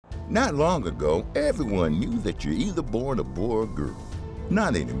Not long ago, everyone knew that you're either born a boy or girl.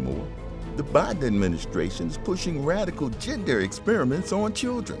 Not anymore. The Biden administration is pushing radical gender experiments on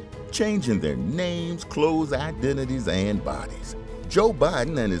children, changing their names, clothes, identities, and bodies. Joe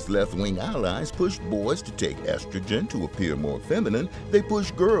Biden and his left-wing allies pushed boys to take estrogen to appear more feminine. They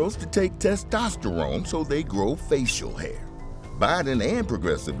push girls to take testosterone so they grow facial hair. Biden and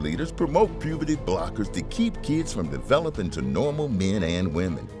progressive leaders promote puberty blockers to keep kids from developing to normal men and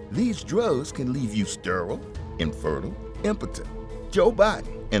women. These drugs can leave you sterile, infertile, impotent. Joe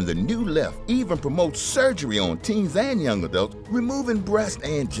Biden and the new left even promote surgery on teens and young adults, removing breasts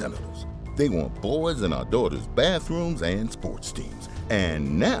and genitals. They want boys in our daughters' bathrooms and sports teams.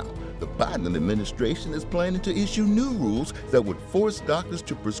 And now, the Biden administration is planning to issue new rules that would force doctors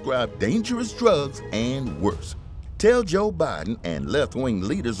to prescribe dangerous drugs and worse. Tell Joe Biden and left-wing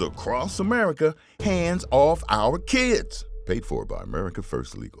leaders across America, hands off our kids. Paid for by America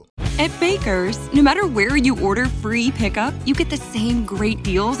First Legal. At Baker's, no matter where you order free pickup, you get the same great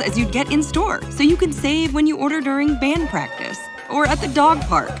deals as you'd get in store. So you can save when you order during band practice, or at the dog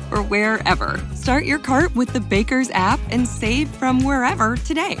park, or wherever. Start your cart with the Baker's app and save from wherever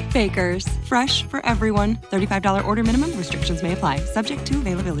today. Baker's, fresh for everyone. $35 order minimum. Restrictions may apply. Subject to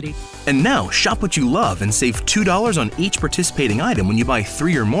availability. And now, shop what you love and save $2 on each participating item when you buy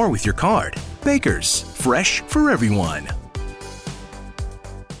 3 or more with your card. Baker's, fresh for everyone.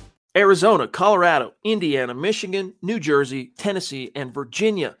 Arizona, Colorado, Indiana, Michigan, New Jersey, Tennessee, and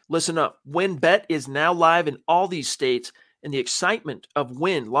Virginia. Listen up. WynnBET is now live in all these states, and the excitement of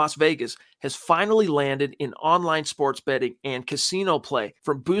Wynn Las Vegas has finally landed in online sports betting and casino play.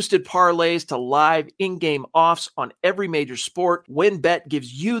 From boosted parlays to live in-game offs on every major sport, WynnBET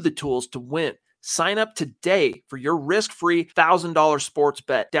gives you the tools to win. Sign up today for your risk-free $1,000 sports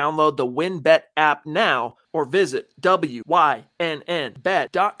bet. Download the WynnBET app now or visit wynnbet.com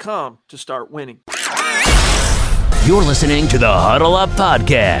to start winning. You're listening to the Huddle Up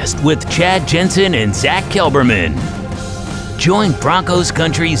Podcast with Chad Jensen and Zach Kelberman. Join Broncos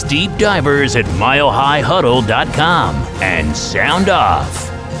Country's deep divers at milehighhuddle.com and sound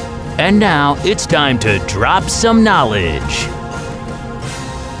off. And now it's time to drop some knowledge.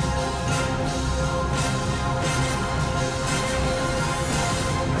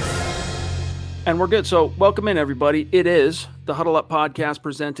 And we're good. So welcome in, everybody. It is the Huddle Up Podcast,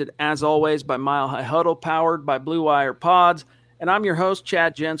 presented, as always, by Mile High Huddle, powered by Blue Wire Pods. And I'm your host,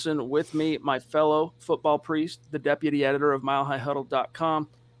 Chad Jensen. With me, my fellow football priest, the deputy editor of milehighhuddle.com,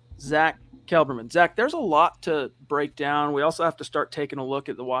 Zach Kelberman. Zach, there's a lot to break down. We also have to start taking a look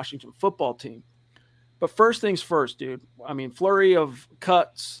at the Washington football team. But first things first, dude. I mean, flurry of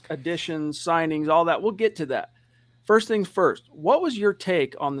cuts, additions, signings, all that. We'll get to that. First things first, what was your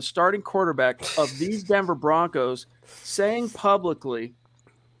take on the starting quarterback of these Denver Broncos saying publicly,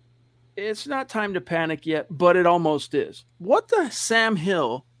 it's not time to panic yet, but it almost is? What the Sam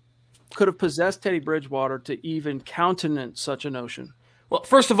Hill could have possessed Teddy Bridgewater to even countenance such a notion? Well,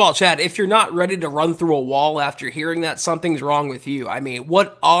 first of all, Chad, if you're not ready to run through a wall after hearing that, something's wrong with you. I mean,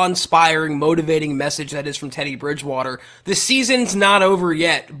 what awe-inspiring, motivating message that is from Teddy Bridgewater. The season's not over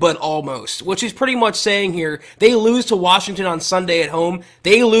yet, but almost, which is pretty much saying here, they lose to Washington on Sunday at home.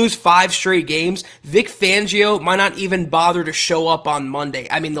 They lose 5 straight games. Vic Fangio might not even bother to show up on Monday.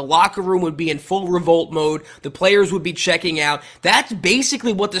 I mean, the locker room would be in full revolt mode. The players would be checking out. That's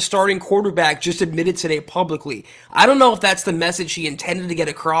basically what the starting quarterback just admitted today publicly. I don't know if that's the message he intended to get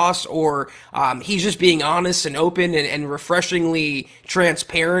across, or he's just being honest and open and refreshingly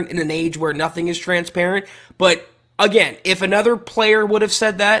transparent in an age where nothing is transparent. But again, if another player would have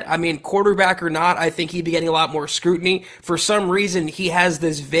said that, I mean, quarterback or not, I think he'd be getting a lot more scrutiny. For some reason, he has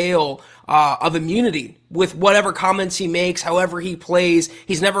this veil of immunity with whatever comments he makes, however he plays.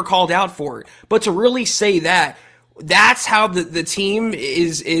 He's never called out for it. But to really say that, that's how the team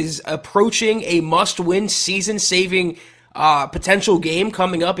is approaching a must-win, season-saving potential game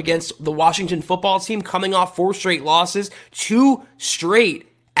coming up against the Washington football team, coming off 4 straight losses, 2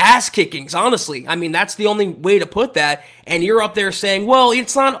 straight ass kickings, honestly. I mean, that's the only way to put that. And you're up there saying, well,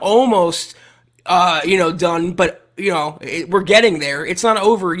 it's not almost, done, but, we're getting there. It's not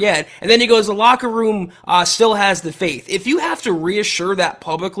over yet. And then he goes, the locker room still has the faith. If you have to reassure that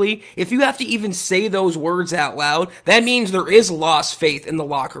publicly, if you have to even say those words out loud, that means there is lost faith in the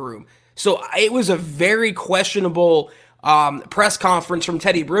locker room. So it was a very questionable press conference from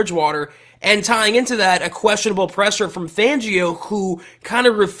Teddy Bridgewater, and tying into that, a questionable presser from Fangio, who kind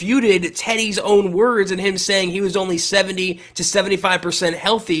of refuted Teddy's own words and him saying he was only 70 to 75%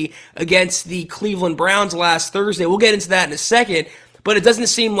 healthy against the Cleveland Browns last Thursday. We'll get into that in a second. but it doesn't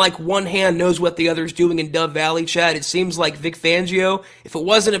seem like one hand knows what the other's doing in Dove Valley, Chad. It seems like Vic Fangio, if it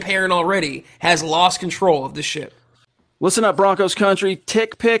wasn't apparent already, has lost control of the ship. Listen up, Broncos country.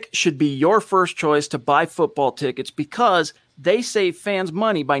 TickPick should be your first choice to buy football tickets because they save fans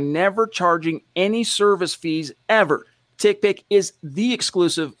money by never charging any service fees ever. TickPick is the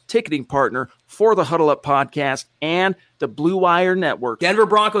exclusive ticketing partner for the Huddle Up podcast and the Blue Wire Network. Denver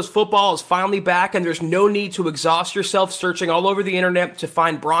Broncos football is finally back, and there's no need to exhaust yourself searching all over the internet to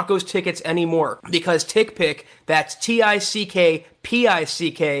find Broncos tickets anymore because TickPick, that's TickPick,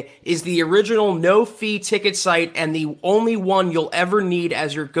 is the original no-fee ticket site and the only one you'll ever need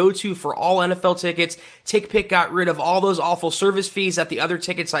as your go-to for all NFL tickets. TickPick got rid of all those awful service fees that the other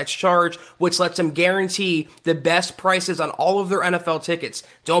ticket sites charge, which lets them guarantee the best prices on all of their NFL tickets.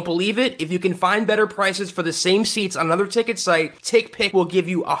 Don't believe it? If you can find better prices for the same seats on another ticket site, TickPick will give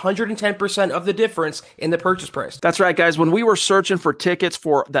you 110% of the difference in the purchase price. That's right, guys. When we were searching for tickets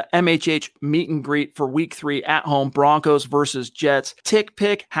for the MHH meet and greet for Week 3 at home, Broncos versus Jets,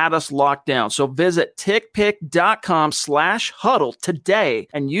 TickPick had us locked down. So visit tickpick.com/huddle today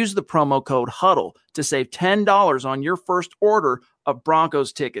and use the promo code HUDDLE to save $10 on your first order of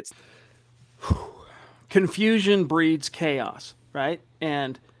Broncos tickets. Confusion breeds chaos, right?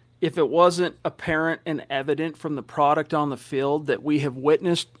 And if it wasn't apparent and evident from the product on the field that we have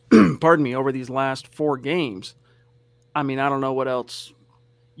witnessed, over these last 4 games, I mean, I don't know what else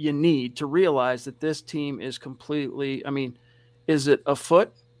you need to realize that this team is completely, is it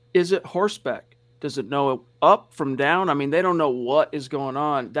afoot? Is it horseback? Does it know up from down? I mean, they don't know what is going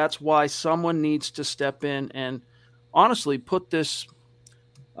on. That's why someone needs to step in and honestly put this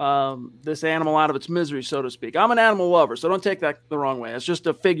animal out of its misery, so to speak. I'm an animal lover, so don't take that the wrong way. It's just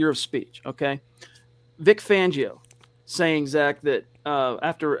a figure of speech, okay? Vic Fangio saying, Zach, that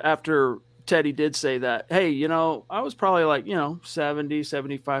after Teddy did say that, hey, I was probably like, 70,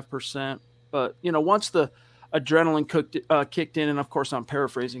 75%. But, once the adrenaline kicked in, and of course I'm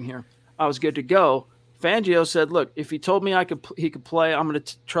paraphrasing here, I was good to go. Fangio said, look, if he told me he could play, I'm going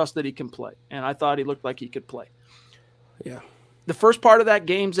to trust that he can play. And I thought he looked like he could play. Yeah. The first part of that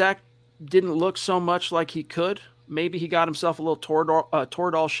game, Zach, didn't look so much like he could. Maybe he got himself a little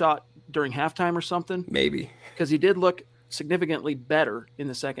Toradol shot during halftime or something. Maybe. Because he did look significantly better in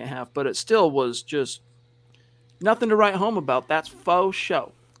the second half, but it still was just nothing to write home about. That's faux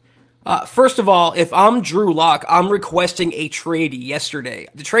show. First of all, if I'm Drew Lock, I'm requesting a trade yesterday.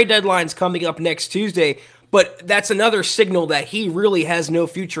 The trade deadline's coming up next Tuesday, but that's another signal that he really has no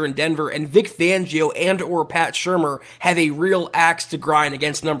future in Denver, and Vic Fangio and or Pat Shurmur have a real axe to grind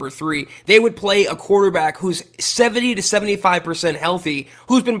against number 3. They would play a quarterback who's 70 to 75% healthy,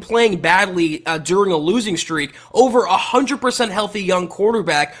 who's been playing badly during a losing streak, over 100% healthy young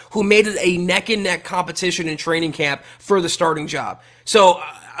quarterback who made it a neck-and-neck competition in training camp for the starting job. So,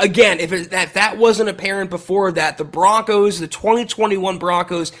 again, if that wasn't apparent before that, the 2021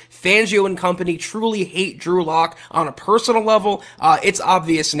 Broncos, Fangio and company truly hate Drew Lock on a personal level. It's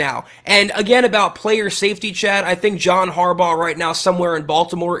obvious now. And again, about player safety, Chad, I think John Harbaugh right now somewhere in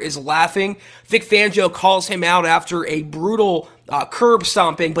Baltimore is laughing. Vic Fangio calls him out after a brutal curb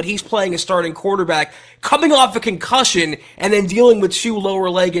stomping, but he's playing a starting quarterback, coming off a concussion and then dealing with 2 lower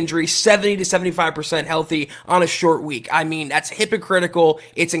leg injuries, 70 to 75% healthy on a short week. I mean, that's hypocritical,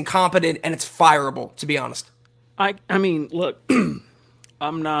 it's incompetent, and it's fireable, to be honest. I mean, look,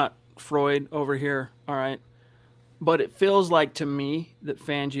 I'm not Freud over here, all right? But it feels like to me that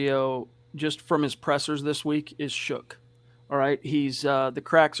Fangio, just from his pressers this week, is shook. All right, he's the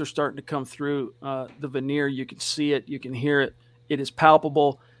cracks are starting to come through the veneer. You can see it, you can hear it. It is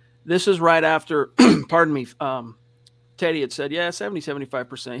palpable. This is right after, pardon me, Teddy had said, 70,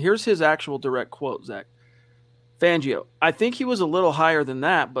 75%. Here's his actual direct quote, Zach. Fangio, I think he was a little higher than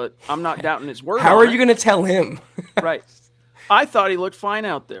that, but I'm not doubting his word. How are you going to tell him? Right. I thought he looked fine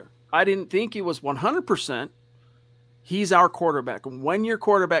out there. I didn't think he was 100%. He's our quarterback. And when your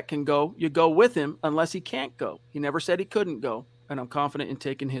quarterback can go, you go with him unless he can't go. He never said he couldn't go, and I'm confident in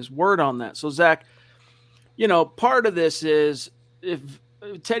taking his word on that. So, Zach, part of this is if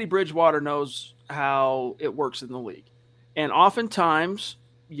Teddy Bridgewater knows how it works in the league. And oftentimes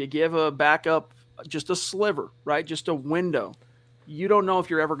you give a backup just a sliver, right? Just a window. You don't know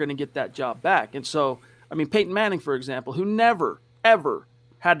if you're ever going to get that job back. And so, Peyton Manning, for example, who never, ever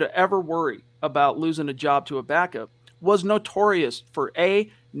had to ever worry about losing a job to a backup, was notorious for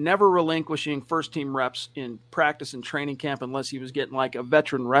never relinquishing first-team reps in practice and training camp unless he was getting like a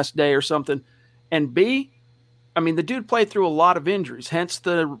veteran rest day or something. And B, the dude played through a lot of injuries, hence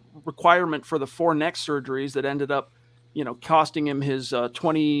the requirement for the 4 neck surgeries that ended up, costing him his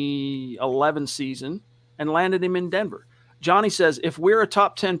 2011 season and landed him in Denver. Johnny says, if we're a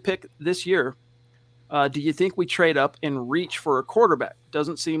top 10 pick this year, do you think we trade up and reach for a quarterback?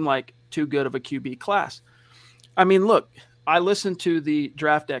 Doesn't seem like too good of a QB class. I mean, look, I listen to the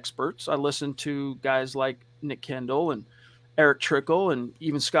draft experts. I listen to guys like Nick Kendall and Eric Trickle and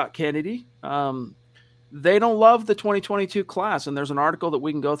even Scott Kennedy. They don't love the 2022 class. And there's an article that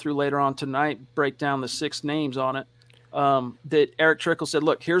we can go through later on tonight, break down the 6 names on it, that Eric Trickle said,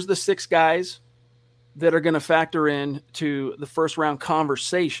 look, here's the 6 guys that are going to factor in to the first round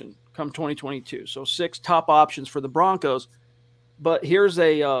conversation come 2022. So 6 top options for the Broncos. But here's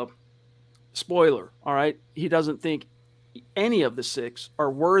a spoiler, all right? He doesn't think any of the 6 are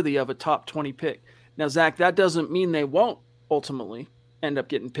worthy of a top 20 pick. Now, Zach, that doesn't mean they won't ultimately end up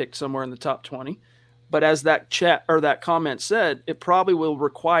getting picked somewhere in the top 20. But as that chat or that comment said, it probably will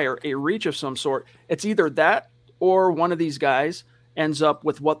require a reach of some sort. It's either that or one of these guys ends up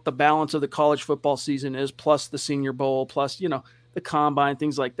with what the balance of the college football season is, plus the Senior Bowl, plus, the combine,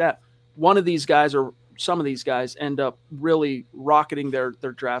 things like that. One of these guys or some of these guys end up really rocketing their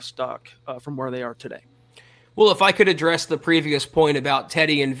draft stock from where they are today. Well, if I could address the previous point about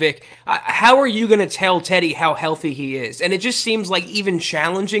Teddy and Vic, how are you going to tell Teddy how healthy he is? And it just seems like even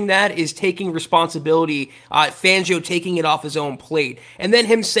challenging that is taking responsibility, Fangio taking it off his own plate. And then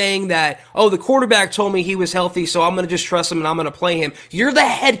him saying that, oh, the quarterback told me he was healthy, so I'm going to just trust him and I'm going to play him. You're the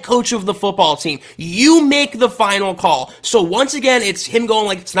head coach of the football team. You make the final call. So once again, it's him going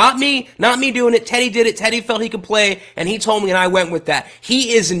like, it's not me doing it. Teddy did it. Teddy felt he could play, and he told me, and I went with that.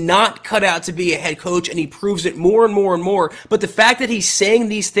 He is not cut out to be a head coach, and he proves it more and more and more. But the fact that he's saying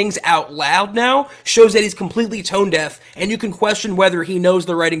these things out loud now shows that he's completely tone deaf, and you can question whether he knows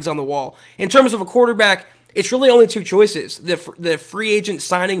the writings on the wall. In terms of a quarterback, it's really only 2 choices. The free agent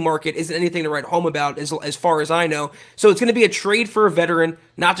signing market isn't anything to write home about as far as I know. So it's going to be a trade for a veteran,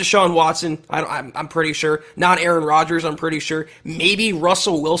 not Deshaun Watson, I'm pretty sure. Not Aaron Rodgers, I'm pretty sure. Maybe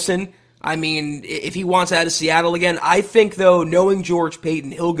Russell Wilson. I mean, if he wants out of Seattle again. I think, though, knowing George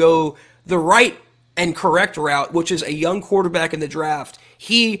Paton, he'll go the right and correct route, which is a young quarterback in the draft.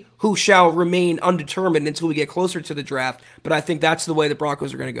 He who shall remain undetermined until we get closer to the draft. But I think that's the way the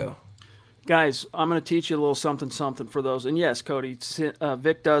Broncos are going to go. Guys, I'm going to teach you a little something for those. And yes, Cody,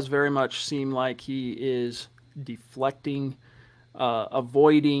 Vic does very much seem like he is deflecting,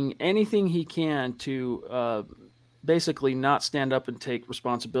 avoiding anything he can to basically not stand up and take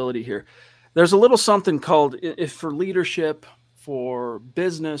responsibility here. There's a little something called, if for leadership, for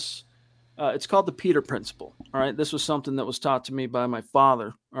business, it's called the Peter Principle. All right. This was something that was taught to me by my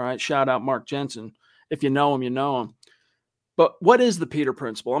father. All right. Shout out Mark Jensen. If you know him, you know him. But what is the Peter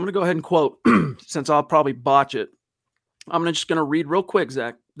Principle? I'm going to go ahead and quote, since I'll probably botch it. I'm just going to read real quick,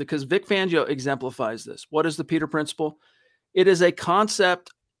 Zach, because Vic Fangio exemplifies this. What is the Peter Principle? It is a concept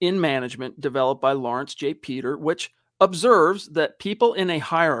in management developed by Lawrence J. Peter, which observes that people in a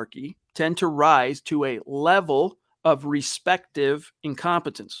hierarchy tend to rise to a level of respective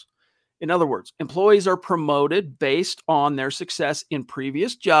incompetence. In other words, employees are promoted based on their success in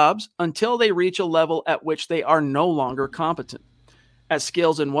previous jobs until they reach a level at which they are no longer competent, as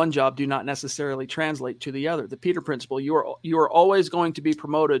skills in one job do not necessarily translate to the other. The Peter Principle, you are always going to be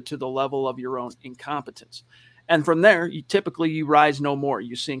promoted to the level of your own incompetence. And from there, you rise no more.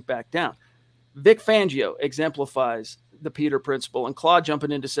 You sink back down. Vic Fangio exemplifies the Peter Principle, and Claude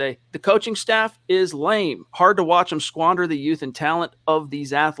jumping in to say, the coaching staff is lame. Hard to watch them squander the youth and talent of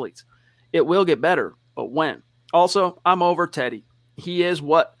these athletes. It will get better, but when? Also, I'm over Teddy. He is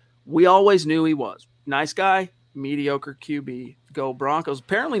what we always knew he was. Nice guy, mediocre QB. Go Broncos.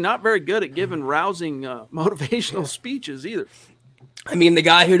 Apparently not very good at giving rousing motivational speeches either. I mean, the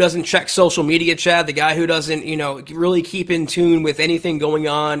guy who doesn't check social media, Chad, the guy who doesn't, really keep in tune with anything going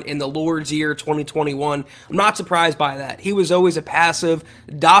on in the Lord's year 2021, I'm not surprised by that. He was always a passive,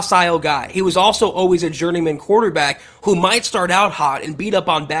 docile guy. He was also always a journeyman quarterback who might start out hot and beat up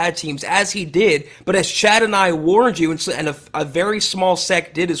on bad teams, as he did, but as Chad and I warned you, and a very small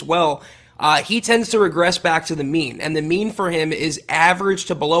sect did as well, he tends to regress back to the mean, and the mean for him is average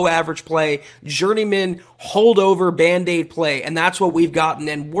to below average play, journeyman, holdover, Band-Aid play, and that's what we've gotten,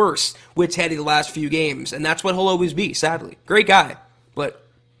 and worse with Teddy the last few games, and that's what he'll always be, sadly. Great guy, but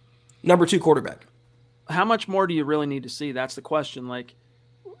number 2 quarterback. How much more do you really need to see? That's the question. Like,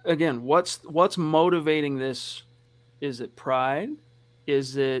 again, what's motivating this? Is it pride?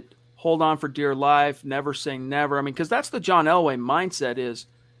 Is it hold on for dear life, never say never? I mean, because that's the John Elway mindset is,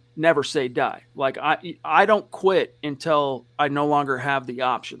 never say die. Like I don't quit until I no longer have the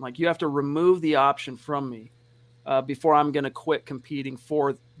option. Like you have to remove the option from me before I'm going to quit competing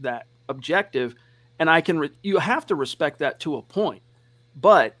for that objective. And you have to respect that to a point.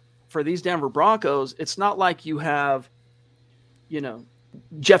 But for these Denver Broncos, it's not like you have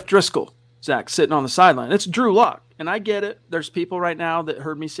Jeff Driscoll, Zach, sitting on the sideline. It's Drew Lock. And I get it. There's people right now that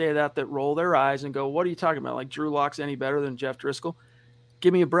heard me say that roll their eyes and go, what are you talking about? Like Drew Lock's any better than Jeff Driscoll?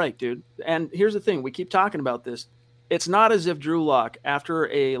 Give me a break, dude. And here's the thing. We keep talking about this. It's not as if Drew Lock, after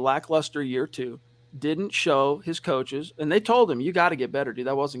a lackluster year 2, didn't show his coaches, and they told him, you got to get better, dude.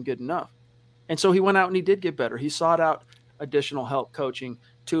 That wasn't good enough. And so he went out and he did get better. He sought out additional help, coaching,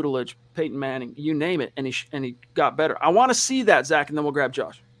 tutelage, Peyton Manning, you name it, and he got better. I want to see that, Zach, and then we'll grab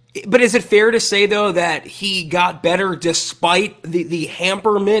Josh. But is it fair to say, though, that he got better despite the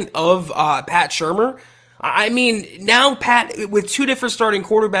hamperment of Pat Shurmur? I mean, now Pat, with 2 different starting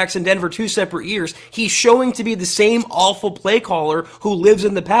quarterbacks in Denver 2 separate years, he's showing to be the same awful play caller who lives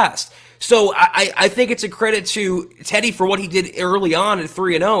in the past. So I think it's a credit to Teddy for what he did early on at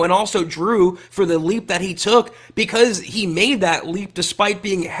 3-0, and also Drew for the leap that he took, because he made that leap despite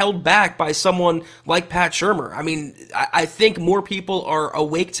being held back by someone like Pat Shurmur. I mean, I think more people are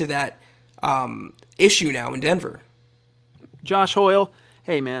awake to that issue now in Denver. Josh Hoyle,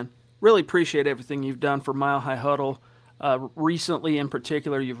 hey man, really appreciate everything you've done for Mile High Huddle. Recently in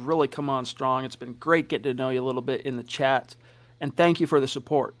particular, you've really come on strong. It's been great getting to know you a little bit in the chat. And thank you for the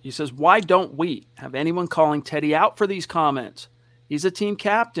support. He says, why don't we have anyone calling Teddy out for these comments? He's a team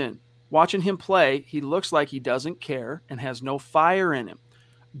captain. Watching him play, he looks like he doesn't care and has no fire in him.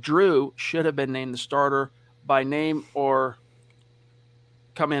 Drew should have been named the starter by name or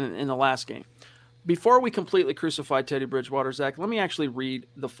come in the last game. Before we completely crucify Teddy Bridgewater, Zach, let me actually read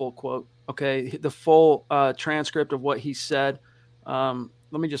the full quote, okay? The full transcript of what he said. Let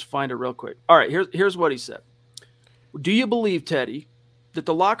me just find it real quick. All right, here's what he said. Do you believe, Teddy, that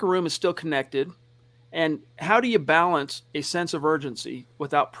the locker room is still connected? And how do you balance a sense of urgency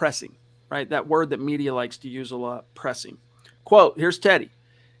without pressing, right? That word that media likes to use a lot, pressing. Quote, here's Teddy.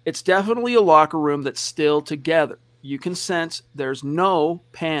 It's definitely a locker room that's still together. You can sense there's no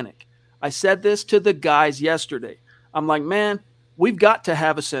panic. I said this to the guys yesterday. I'm like, man, we've got to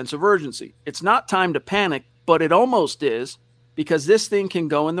have a sense of urgency. It's not time to panic, but it almost is, because this thing can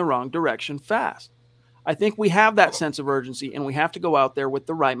go in the wrong direction fast. I think we have that sense of urgency, and we have to go out there with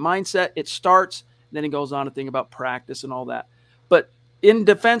the right mindset. It starts, then he goes on to think about practice and all that. But in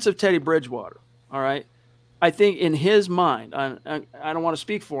defense of Teddy Bridgewater, all right, I think in his mind, I don't want to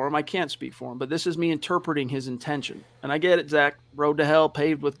speak for him. I can't speak for him, but this is me interpreting his intention. And I get it, Zach, road to hell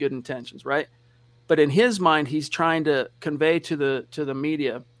paved with good intentions, right? But in his mind, he's trying to convey to the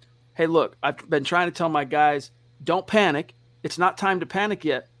media, hey, look, I've been trying to tell my guys, don't panic. It's not time to panic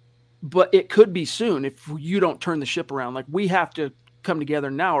yet. But it could be soon if you don't turn the ship around. Like, we have to come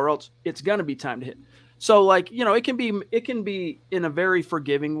together now, or else it's going to be time to hit. So, like, it can be in a very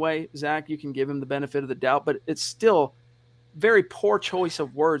forgiving way. Zach, you can give him the benefit of the doubt, but it's still very poor choice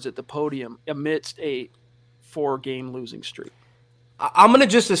of words at the podium amidst a 4-game losing streak. I'm going to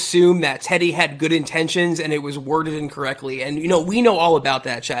just assume that Teddy had good intentions and it was worded incorrectly. And, we know all about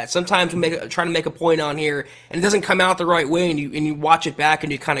that, chat. Sometimes we try to make a point on here and it doesn't come out the right way, and you watch it back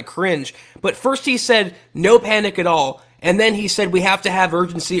and you kind of cringe. But first he said, no panic at all. And then he said, we have to have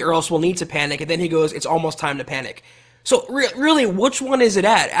urgency or else we'll need to panic. And then he goes, it's almost time to panic. So really, which one is it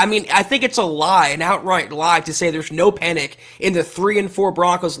at? I mean, I think it's a lie, an outright lie, to say there's no panic in the 3-4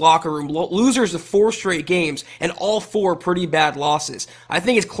 Broncos locker room. Losers of 4 straight games, and all 4 pretty bad losses. I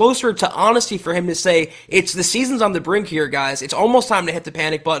think it's closer to honesty for him to say, it's the season's on the brink here, guys. It's almost time to hit the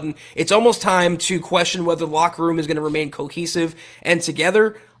panic button. It's almost time to question whether the locker room is going to remain cohesive and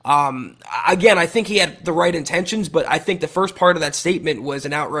together. Again, I think he had the right intentions, but I think the first part of that statement was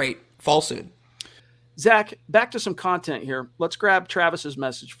an outright falsehood. Zach, back to some content here. Let's grab Travis's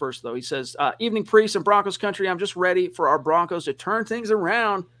message first, though. He says, evening, Priest and Broncos country. I'm just ready for our Broncos to turn things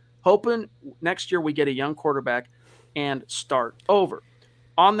around, hoping next year we get a young quarterback and start over.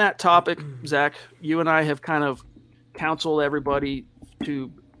 On that topic, Zach, you and I have kind of counseled everybody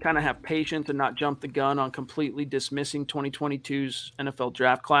to kind of have patience and not jump the gun on completely dismissing 2022's NFL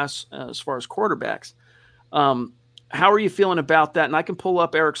draft class as far as quarterbacks. How are you feeling about that? And I can pull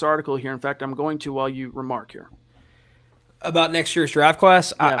up Eric's article here. In fact, I'm going to while you remark here. About next year's draft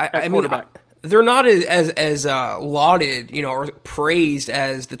class? Yeah, I mean, they're not as lauded, or praised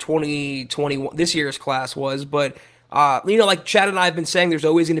as the 2021 this year's class was, but like Chad and I have been saying, there's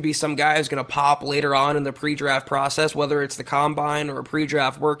always going to be some guy who's going to pop later on in the pre-draft process, whether it's the combine or a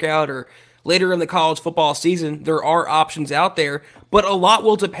pre-draft workout or later in the college football season. There are options out there, but a lot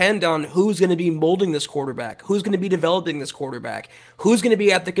will depend on who's going to be molding this quarterback, who's going to be developing this quarterback, who's going to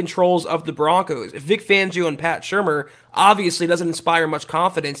be at the controls of the Broncos. If Vic Fangio and Pat Shurmur obviously doesn't inspire much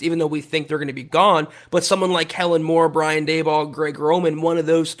confidence, even though we think they're going to be gone, but someone like Kellen Moore, Brian Daboll, Greg Roman, one of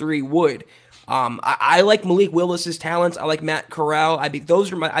those 3 would. I like Malik Willis's talents. I like Matt Corral.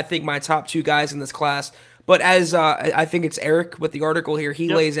 Those are I think my top 2 guys in this class. But as I think it's Eric with the article here,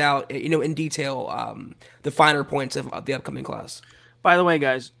 he lays out, in detail the finer points of the upcoming class. By the way,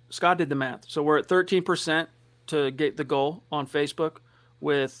 guys, Scott did the math. So we're at 13% to get the goal on Facebook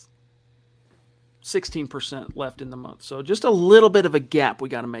with 16% left in the month. So just a little bit of a gap we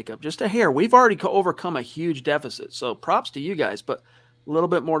got to make up, just a hair. We've already overcome a huge deficit. So props to you guys, but a little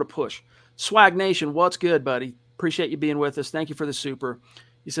bit more to push. Swag Nation, what's good, buddy? Appreciate you being with us. Thank you for the super.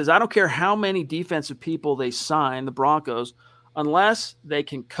 He says, I don't care how many defensive people they sign, the Broncos, unless they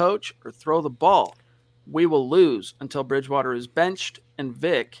can coach or throw the ball, we will lose until Bridgewater is benched and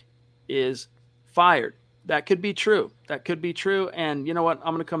Vic is fired. That could be true. That could be true. And you know what?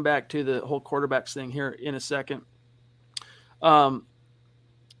 I'm going to come back to the whole quarterbacks thing here in a second. The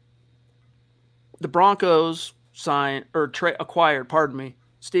Broncos acquired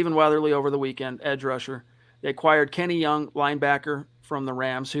Stephen Weatherly over the weekend, edge rusher. They acquired Kenny Young, linebacker from the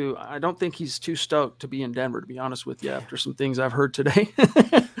Rams, who I don't think he's too stoked to be in Denver, to be honest with you, after some things I've heard today.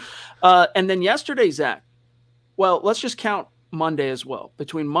 And then yesterday, Zach, well, let's just count Monday as well.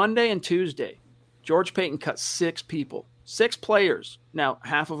 Between Monday and Tuesday, George Paton cut 6 people, 6 players. Now,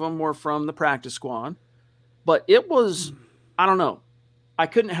 half of them were from the practice squad, but it was, I don't know. I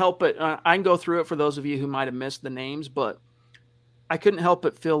couldn't help it. I can go through it for those of you who might have missed the names, but I couldn't help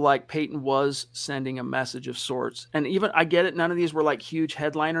but feel like Paton was sending a message of sorts. And even, I get it, none of these were like huge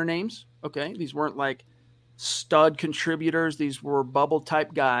headliner names, okay? These weren't like stud contributors. These were bubble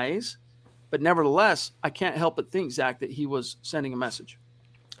type guys. But nevertheless, I can't help but think, Zach, that he was sending a message.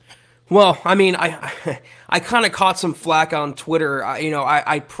 Well, I mean, I kind of caught some flack on Twitter.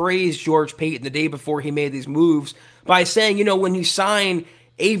 I praised George Paton the day before he made these moves by saying, when you sign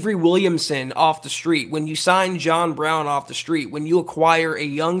Avery Williamson off the street, when you sign John Brown off the street, when you acquire a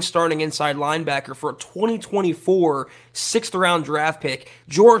young starting inside linebacker for a 2024 6th-round draft pick,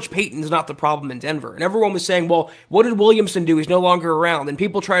 George Paton's not the problem in Denver. And everyone was saying, well, what did Williamson do? He's no longer around. And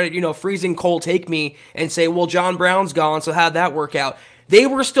people try to, freezing cold take me and say, well, John Brown's gone, so how'd that work out? They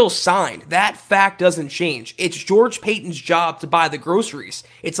were still signed. That fact doesn't change. It's George Paton's job to buy the groceries.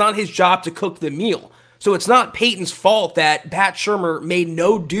 It's not his job to cook the meal. So it's not Paton's fault that Pat Shurmur made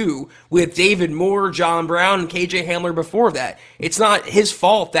no do with David Moore, John Brown, and KJ Hamler before that. It's not his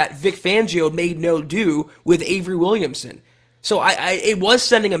fault that Vic Fangio made no do with Avery Williamson. So it was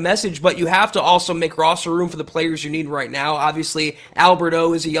sending a message, but you have to also make roster room for the players you need right now. Obviously,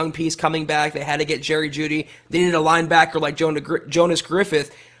 Alberto is a young piece coming back. They had to get Jerry Jeudy. They needed a linebacker like Jonas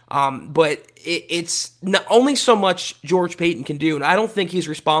Griffith. But it's not only so much George Paton can do, and I don't think he's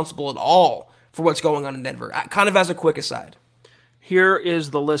responsible at all for what's going on in Denver. Kind of as a quick aside. Here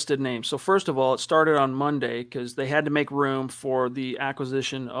is the listed names. So first of all, it started on Monday because they had to make room for the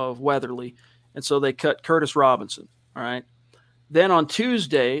acquisition of Weatherly, and so they cut Curtis Robinson. All right. Then on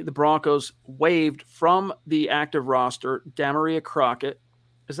Tuesday, the Broncos waived from the active roster Demaria Crockett.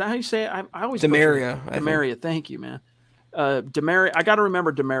 Is that how you say it? I always Demaria. Thank you, man. Demaria. I got to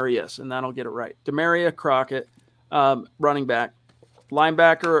remember Demarius, and that'll get it right. Demaria Crockett, running back,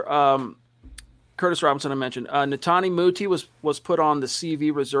 linebacker. Curtis Robinson, I mentioned. Netani Muti was put on the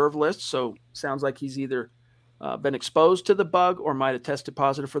CV reserve list, so sounds like he's either been exposed to the bug or might have tested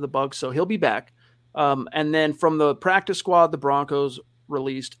positive for the bug, so he'll be back. And then from the practice squad, the Broncos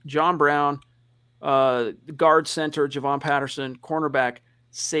released John Brown, guard center Javon Patterson, cornerback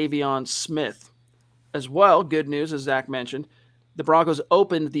Savion Smith. As well, good news, as Zach mentioned, the Broncos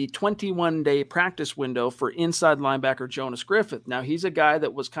opened the 21-day practice window for inside linebacker Jonas Griffith. Now, he's a guy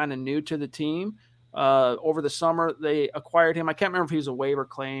that was kind of new to the team. Over the summer, they acquired him. I can't remember if he was a waiver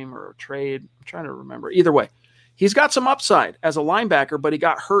claim or a trade. I'm trying to remember. Either way, he's got some upside as a linebacker, but he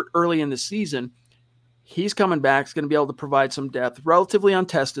got hurt early in the season. He's coming back. He's going to be able to provide some depth. Relatively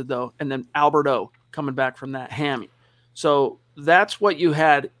untested, though. And then Alberto coming back from that hammy. So that's what you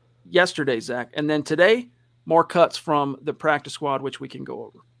had yesterday, Zach. And then today, more cuts from the practice squad, which we can go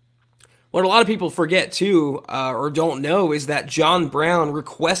over. What a lot of people forget, too, or don't know, is that John Brown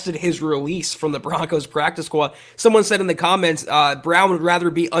requested his release from the Broncos practice squad. Someone said in the comments, Brown would rather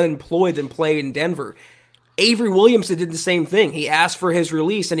be unemployed than play in Denver. Avery Williamson did the same thing. He asked for his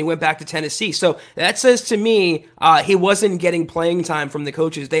release, and he went back to Tennessee. So that says to me he wasn't getting playing time from the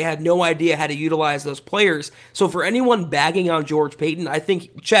coaches. They had no idea how to utilize those players. So for anyone bagging on George Paton, I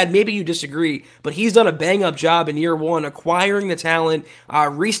think, Chad, maybe you disagree, but he's done a bang-up job in year one, acquiring the talent,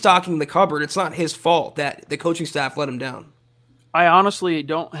 restocking the cupboard. It's not his fault that the coaching staff let him down. I honestly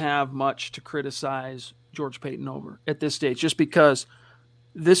don't have much to criticize George Paton over at this stage, just because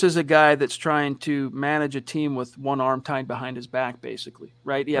this is a guy that's trying to manage a team with one arm tied behind his back, basically,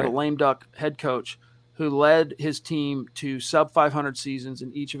 right? He had a lame duck head coach who led his team to sub 500 seasons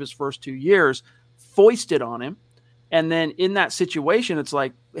in each of his first 2 years, foisted on him. And then in that situation, it's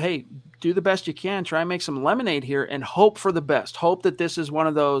like, hey, do the best you can, try and make some lemonade here and hope for the best. Hope that this is one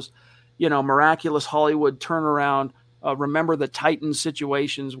of those, miraculous Hollywood turnaround, remember the Titans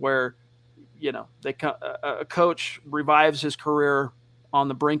situations where, a coach revives his career on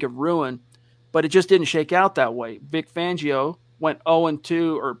the brink of ruin, but it just didn't shake out that way. Vic Fangio went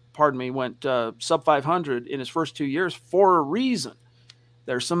 0-2, went sub 500 in his first 2 years for a reason.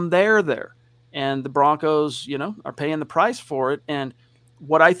 There's some there. And the Broncos, are paying the price for it. And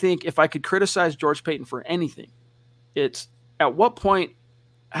what I think, if I could criticize George Paton for anything, it's at what point,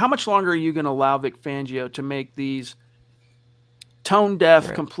 how much longer are you going to allow Vic Fangio to make these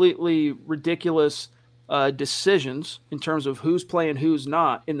tone-deaf, completely ridiculous decisions in terms of who's playing, who's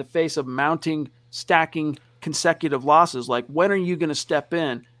not, in the face of stacking consecutive losses? Like, when are you going to step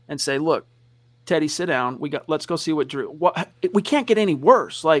in and say, look, Teddy, sit down. Let's go see what Drew. We can't get any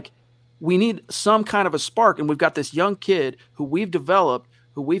worse. Like, we need some kind of a spark, and we've got this young kid who we've developed,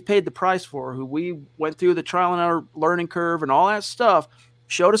 who we've paid the price for, who we went through the trial and error learning curve and all that stuff,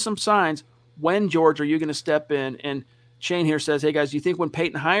 showed us some signs. When, George, are you going to step in? And Shane here says, hey, guys, do you think when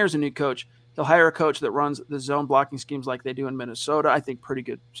Paton hires a new coach, he'll hire a coach that runs the zone blocking schemes like they do in Minnesota? I think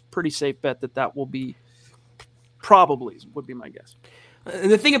pretty safe bet that will be probably would be my guess.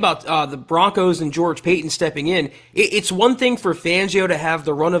 And the thing about the Broncos and George Paton stepping in, it's one thing for Fangio to have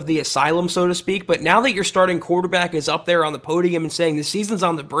the run of the asylum, so to speak, but now that your starting quarterback is up there on the podium and saying the season's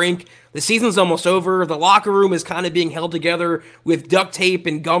on the brink, the season's almost over, the locker room is kind of being held together with duct tape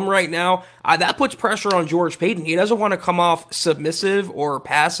and gum right now, that puts pressure on George Paton. He doesn't want to come off submissive or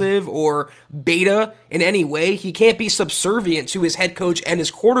passive or beta in any way. He can't be subservient to his head coach and his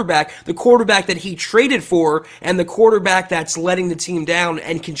quarterback, the quarterback that he traded for, and the quarterback that's letting the team down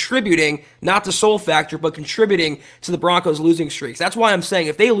and contributing, not the sole factor, but contributing to the Broncos' losing streaks. That's why I'm saying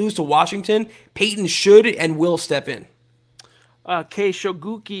if they lose to Washington, Paton should and will step in. K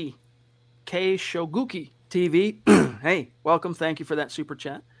Shoguki TV. Hey, welcome. Thank you for that super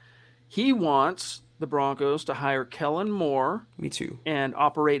chat. He wants the Broncos to hire Kellen Moore. Me too. And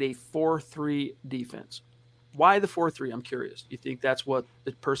operate a 4-3 defense. Why the 4-3? I'm curious. You think that's what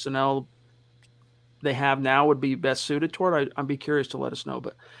the personnel they have now would be best suited toward? I'd be curious to let us know.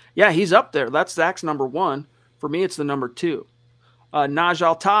 But yeah, he's up there. That's Zach's number one. For me, it's the number two. Naj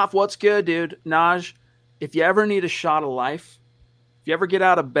Altaf, what's good, dude? Naj, if you ever need a shot of life, if you ever get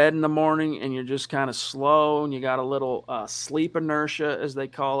out of bed in the morning and you're just kind of slow and you got a little sleep inertia, as they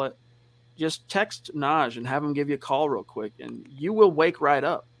call it, just text Naj and have him give you a call real quick, and you will wake right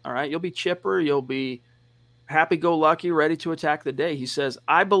up, all right? You'll be chipper. You'll be happy-go-lucky, ready to attack the day. He says,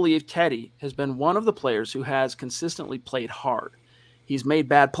 I believe Teddy has been one of the players who has consistently played hard. He's made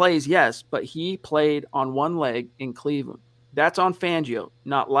bad plays, yes, but he played on one leg in Cleveland. That's on Fangio,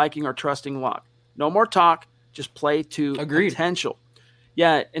 not liking or trusting Locke. No more talk, just play to potential.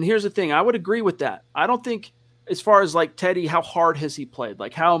 Yeah, and here's the thing. I would agree with that. I don't think, as far as like Teddy, how hard has he played?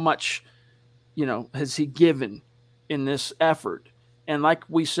 Like how much, has he given in this effort? And like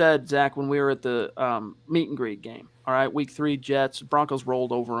we said, Zach, when we were at the meet and greet game, all right, week 3 Jets, Broncos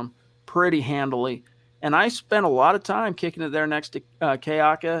rolled over them pretty handily. And I spent a lot of time kicking it there next to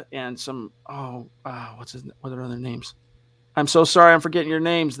Kayaka and some, what are their names? I'm so sorry, I'm forgetting your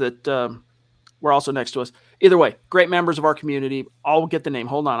names that were also next to us. Either way, great members of our community. I'll get the name.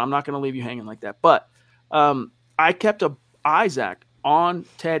 Hold on. I'm not going to leave you hanging like that. But I kept an eye, Zach, on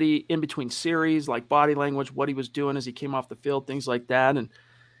Teddy in between series, like body language, what he was doing as he came off the field, things like that. And,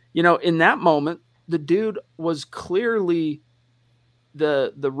 in that moment, the dude was clearly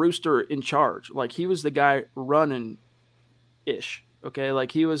the rooster in charge. Like he was the guy running-ish, okay?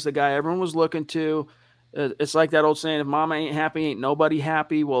 Like he was the guy everyone was looking to. It's like that old saying, if mama ain't happy, ain't nobody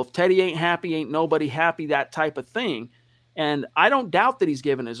happy. Well, if Teddy ain't happy, ain't nobody happy, that type of thing. And I don't doubt that he's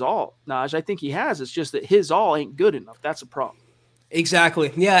given his all, Naj. I think he has. It's just that his all ain't good enough. That's a problem.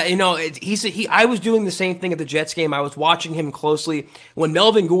 Exactly. Yeah, I was doing the same thing at the Jets game. I was watching him closely. When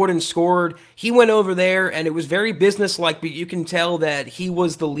Melvin Gordon scored, he went over there, and it was very businesslike, but you can tell that he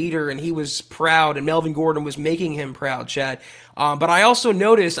was the leader, and he was proud, and Melvin Gordon was making him proud, Chad. But I also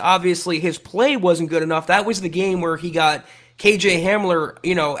noticed, obviously, his play wasn't good enough. That was the game where he got KJ Hamler,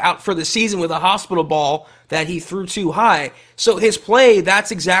 out for the season with a hospital ball that he threw too high. So his play, that's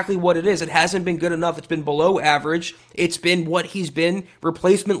exactly what it is. It hasn't been good enough. It's been below average. It's been what he's been,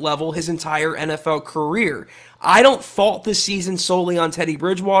 replacement level, his entire NFL career. I don't fault this season solely on Teddy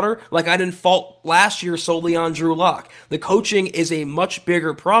Bridgewater, like I didn't fault last year solely on Drew Lock. The coaching is a much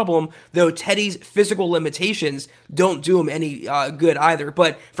bigger problem, though Teddy's physical limitations don't do him any good either.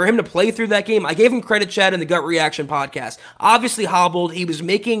 But for him to play through that game, I gave him credit, Chad, in the Gut Reaction podcast. Obviously hobbled. He was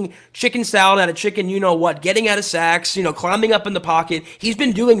making chicken salad out of chicken, you-know-what, getting out of sacks, climbing up in the pocket. He's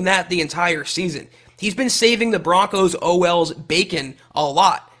been doing that the entire season. He's been saving the Broncos' OL's bacon a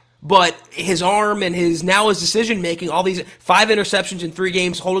lot. But his arm and his decision-making, all these 5 interceptions in 3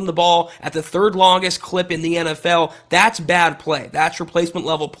 games, holding the ball at the 3rd longest clip in the NFL, that's bad play. That's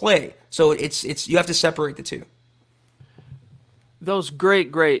replacement-level play. So it's you have to separate the two. Those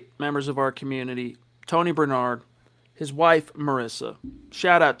great members of our community, Tony Bernard, his wife, Marissa,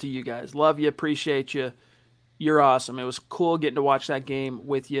 shout out to you guys. Love you, appreciate you. You're awesome. It was cool getting to watch that game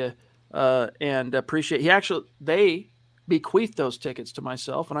with you and appreciate they bequeathed those tickets to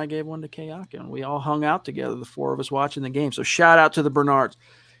myself, and I gave one to Kayaka, and we all hung out together, the 4 of us watching the game. So shout out to the Bernards.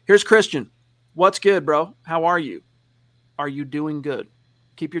 Here's Christian. What's good, bro? How are you? Are you doing good?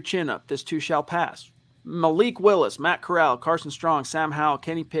 Keep your chin up. This too shall pass. Malik Willis, Matt Corral, Carson Strong, Sam Howell,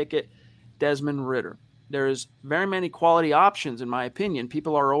 Kenny Pickett, Desmond Ridder. There's very many quality options, in my opinion.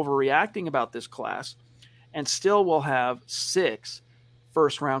 People are overreacting about this class, and still will have 6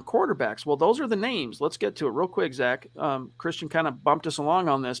 first-round quarterbacks. Well, those are the names. Let's get to it real quick, Zach. Christian kind of bumped us along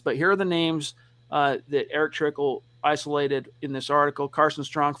on this, but here are the names that Eric Trickle isolated in this article. Carson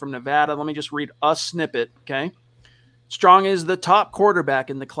Strong from Nevada. Let me just read a snippet, okay? Strong is the top quarterback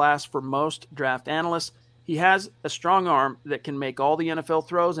in the class for most draft analysts. He has a strong arm that can make all the NFL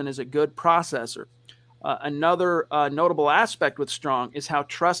throws and is a good processor. Another notable aspect with Strong is how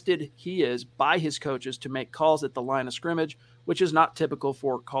trusted he is by his coaches to make calls at the line of scrimmage, which is not typical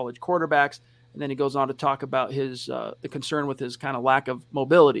for college quarterbacks. And then he goes on to talk about his the concern with his kind of lack of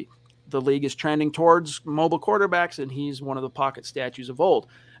mobility. The league is trending towards mobile quarterbacks, and he's one of the pocket statues of old.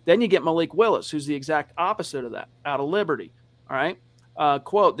 Then you get Malik Willis, who's the exact opposite of that, out of Liberty. All right?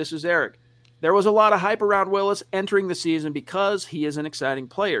 Quote, this is Eric. There was a lot of hype around Willis entering the season because he is an exciting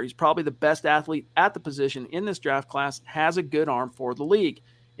player. He's probably the best athlete at the position in this draft class, has a good arm for the league.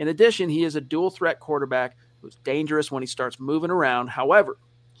 In addition, he is a dual-threat quarterback who's dangerous when he starts moving around. However,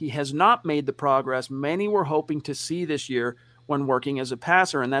 he has not made the progress many were hoping to see this year when working as a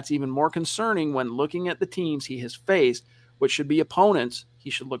passer, and that's even more concerning when looking at the teams he has faced, which should be opponents he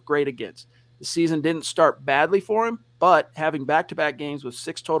should look great against. The season didn't start badly for him, but having back-to-back games with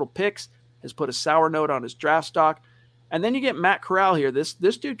 6 total picks has put a sour note on his draft stock. And then you get Matt Corral here. This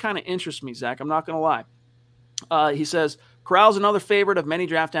dude kind of interests me, Zach. I'm not going to lie. He says, Corral's another favorite of many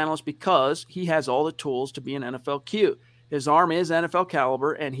draft analysts because he has all the tools to be an NFL Q. His arm is NFL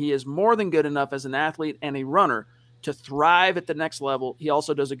caliber, and he is more than good enough as an athlete and a runner to thrive at the next level. He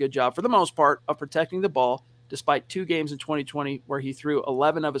also does a good job, for the most part, of protecting the ball, despite 2 games in 2020 where he threw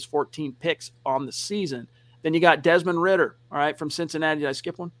 11 of his 14 picks on the season. Then you got Desmond Ridder, all right, from Cincinnati. Did I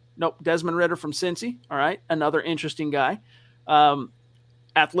skip one? Nope, Desmond Ridder from Cincy, all right, another interesting guy.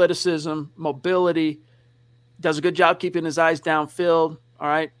 Athleticism, mobility, does a good job keeping his eyes downfield, all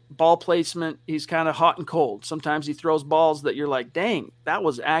right. Ball placement, he's kind of hot and cold. Sometimes he throws balls that you're like, dang, that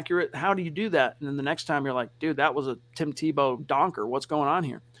was accurate. How do you do that? And then the next time you're like, dude, that was a Tim Tebow donker. What's going on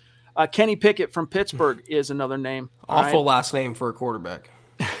here? Kenny Pickett from Pittsburgh is another name. Awful last name for a quarterback.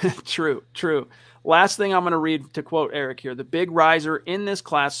 True. Last thing I'm going to read to quote Eric here. The big riser in this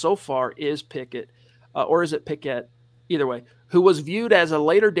class so far is Pickett, or is it Pickett? Either way, who was viewed as a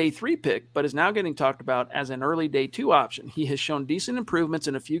later day 3 pick, but is now getting talked about as an early day 2 option. He has shown decent improvements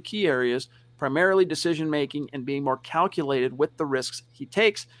in a few key areas, primarily decision-making and being more calculated with the risks he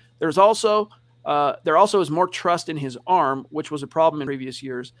takes. There also is more trust in his arm, which was a problem in previous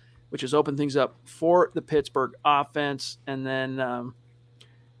years, which has opened things up for the Pittsburgh offense. And then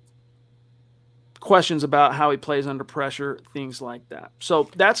questions about how he plays under pressure, things like that. So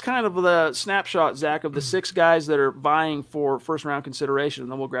that's kind of the snapshot, Zach, of the 6 guys that are vying for first-round consideration,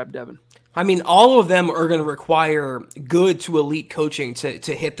 and then we'll grab Devin. I mean, all of them are going to require good to elite coaching to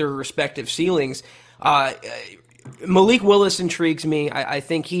hit their respective ceilings. Malik Willis intrigues me. I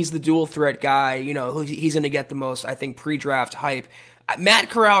think he's the dual-threat guy. He's going to get the most, I think, pre-draft hype. Matt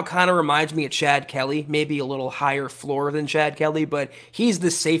Corral kind of reminds me of Chad Kelly, maybe a little higher floor than Chad Kelly, but he's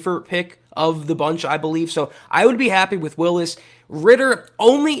the safer pick of the bunch, I believe. So I would be happy with Willis. Ridder,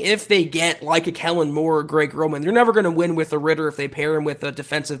 only if they get like a Kellen Moore or Greg Roman. They're never going to win with a Ridder if they pair him with a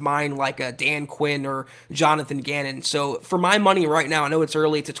defensive mind like a Dan Quinn or Jonathan Gannon. So for my money right now, I know it's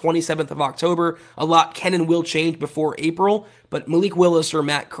early, it's the 27th of October. A lot can and will change before April, but Malik Willis or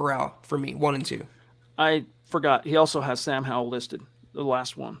Matt Corral for me, 1 and 2. I forgot. He also has Sam Howell listed. the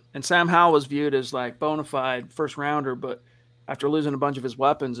last one. And Sam Howell was viewed as like bona fide first rounder, but after losing a bunch of his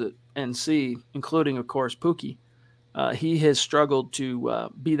weapons at NC, including, of course, Pookie, he has struggled to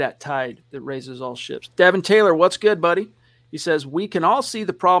be that tide that raises all ships. Devin Taylor, what's good, buddy? He says, we can all see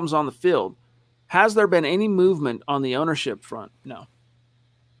the problems on the field. Has there been any movement on the ownership front? No.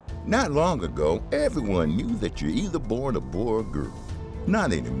 Not long ago, everyone knew that you're either born a boy or girl.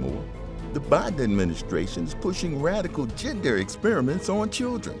 Not anymore. The Biden administration is pushing radical gender experiments on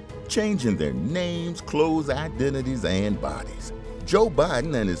children, changing their names, clothes, identities, and bodies. Joe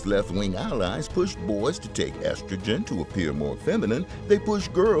Biden and his left-wing allies push boys to take estrogen to appear more feminine. They push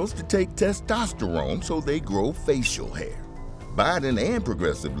girls to take testosterone so they grow facial hair. Biden and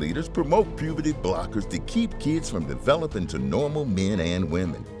progressive leaders promote puberty blockers to keep kids from developing to normal men and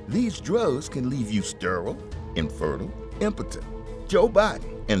women. These drugs can leave you sterile, infertile, impotent. Joe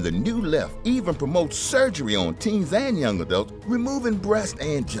Biden and the new left even promote surgery on teens and young adults, removing breast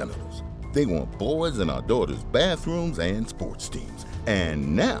and genitals. They want boys in our daughters' bathrooms and sports teams.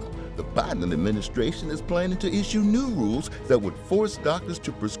 And now, the Biden administration is planning to issue new rules that would force doctors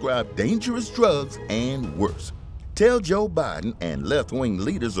to prescribe dangerous drugs and worse. Tell Joe Biden and left-wing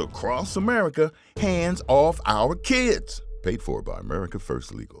leaders across America, hands off our kids. Paid for by America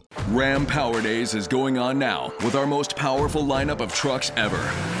First Legal. Ram Power Days is going on now with our most powerful lineup of trucks ever.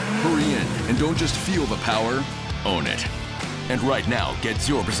 Hurry in and don't just feel the power, own it. And right now, get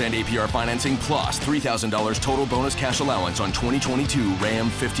 0% APR financing plus $3,000 total bonus cash allowance on 2022 Ram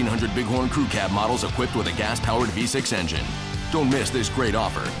 1500 Bighorn Crew Cab models equipped with a gas-powered V6 engine. Don't miss this great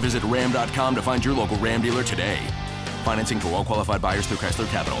offer. Visit ram.com to find your local Ram dealer today. Financing for all qualified buyers through Chrysler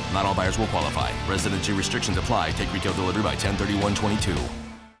Capital. Not all buyers will qualify. Residency restrictions apply. Take retail delivery by 10/31/22.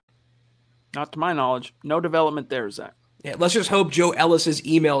 Not to my knowledge. No development there, Zach. Yeah, let's just hope Joe Ellis's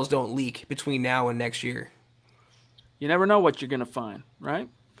emails don't leak between now and next year. You never know what you're going to find, right?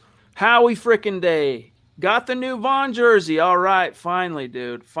 Howie frickin' Day. Got the new Vaughn jersey. All right. Finally,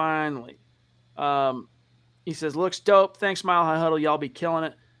 dude. Finally. He says, looks dope. Thanks, Mile High Huddle. Y'all be killing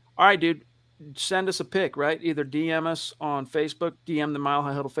it. All right, dude. Send us a pic, right? Either DM us on Facebook, DM the Mile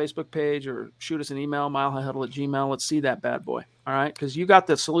High Huddle Facebook page, or shoot us an email, milehighhuddle@gmail.com. Let's see that bad boy. All right? Because you got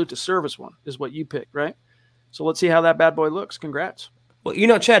the salute to service one is what you picked, right? So let's see how that bad boy looks. Congrats. Well,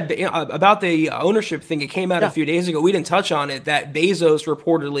 Chad, about the ownership thing, it came out a few days ago. We didn't touch on it, that Bezos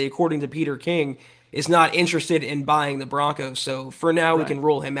reportedly, according to Peter King, is not interested in buying the Broncos. So for now, we can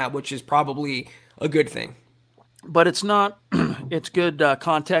rule him out, which is probably a good thing. But it's not, it's good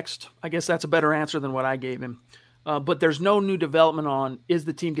context. I guess that's a better answer than what I gave him. But there's no new development on, is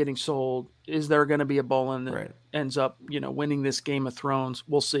the team getting sold? Is there going to be a Bolin that ends up, winning this Game of Thrones?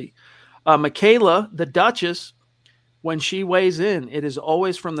 We'll see. Michaela, the Duchess, when she weighs in, it is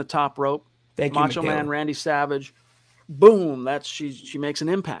always from the top rope. Macho Man Randy Savage, boom, she makes an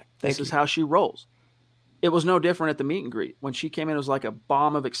impact. This is how she rolls. It was no different at the meet and greet. When she came in, it was like a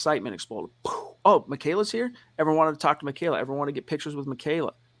bomb of excitement exploded. Oh, Michaela's here? Everyone wanted to talk to Michaela. Everyone wanted to get pictures with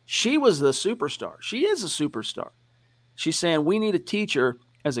Michaela. She was the superstar. She is a superstar. She's saying we need a teacher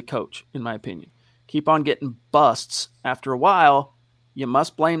as a coach, in my opinion. Keep on getting busts. After a while, you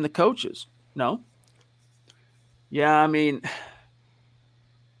must blame the coaches. No? Yeah, I mean,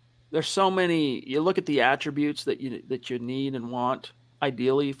 there's so many. You look at the attributes that you need and want,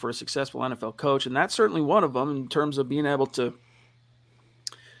 ideally, for a successful NFL coach, and that's certainly one of them in terms of being able to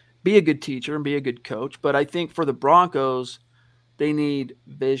be a good teacher and be a good coach. But I think for the Broncos, they need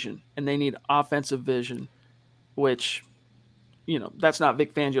vision, and they need offensive vision, which, that's not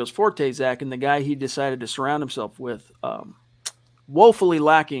Vic Fangio's forte, Zach, and the guy he decided to surround himself with, woefully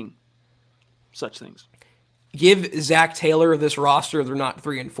lacking such things. Give Zach Taylor this roster, they're not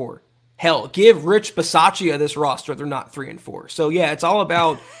 3-4. Hell, give Rich Bisaccia this roster, they're not 3-4. So yeah, it's all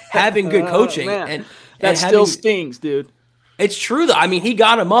about having good coaching. And that still stings, dude. It's true, though. I mean, he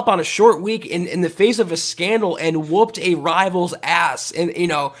got him up on a short week in the face of a scandal and whooped a rival's ass, and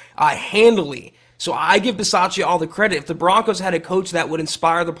handily. So I give Bisaccia all the credit. If the Broncos had a coach that would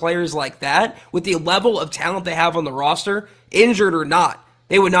inspire the players like that, with the level of talent they have on the roster, injured or not,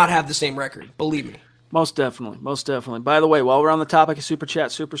 they would not have the same record. Believe me. Most definitely. Most definitely. By the way, while we're on the topic of Super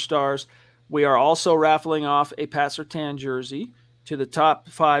Chat Superstars, we are also raffling off a Pat Surtain jersey to the top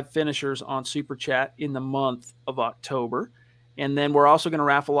 5 finishers on Super Chat in the month of October. And then we're also going to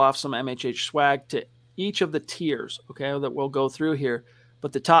raffle off some MHH swag to each of the tiers, okay, that we'll go through here.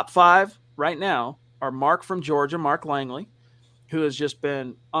 But the top 5 right now are Mark from Georgia, Mark Langley, who has just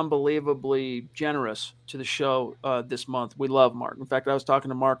been unbelievably generous to the show this month. We love Mark. In fact, I was talking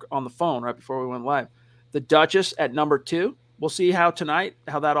to Mark on the phone right before we went live. The Duchess at number 2. We'll see how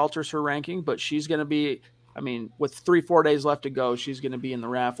that alters her ranking, but she's going to be I mean, with 3-4 days left to go, she's going to be in the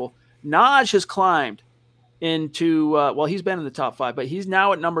raffle. Naj has climbed into, he's been in the top 5, but he's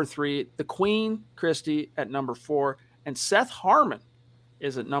now at number 3. The Queen, Christy, at number 4. And Seth Harmon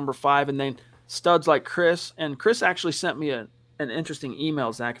is at number 5. And then studs like Chris. And Chris actually sent me an interesting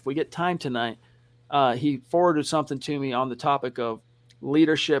email, Zach. If we get time tonight, he forwarded something to me on the topic of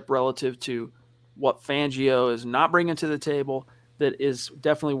leadership relative to what Fangio is not bringing to the table. That is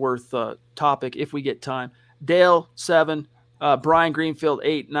definitely worth topic if we get time. Dale, 7. Brian Greenfield,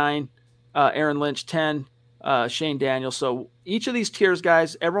 8, 9. Aaron Lynch, 10. Shane Daniels. So each of these tiers,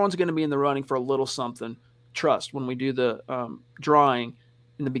 guys, everyone's going to be in the running for a little something. Trust when we do the drawing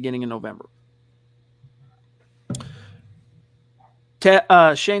in the beginning of November.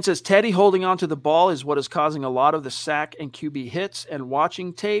 Shane says, Teddy holding on to the ball is what is causing a lot of the sack and QB hits. And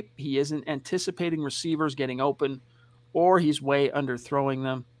watching tape, he isn't anticipating receivers getting open, or he's way underthrowing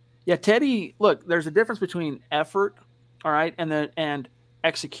them. Yeah, Teddy, look, there's a difference between effort, all right, and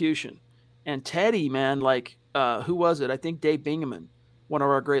execution. And Teddy, man, like, who was it? I think Dave Bingaman, one of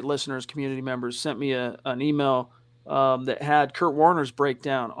our great listeners, community members, sent me an email that had Kurt Warner's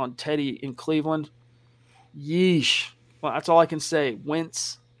breakdown on Teddy in Cleveland. Yeesh. Well, that's all I can say.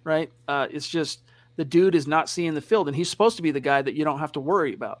 Wince, right? It's just the dude is not seeing the field, and he's supposed to be the guy that you don't have to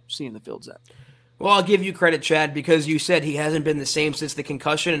worry about seeing the field, Zach. Well, I'll give you credit, Chad, because you said he hasn't been the same since the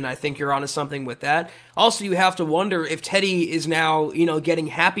concussion, and I think you're onto something with that. Also, you have to wonder if Teddy is now, getting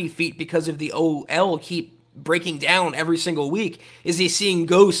happy feet because of the OL keep breaking down every single week. Is he seeing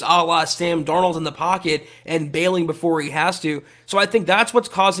ghosts a la Sam Darnold in the pocket and bailing before he has to? So I think that's what's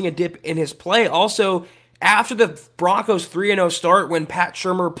causing a dip in his play. Also, after the Broncos 3-0 start, when Pat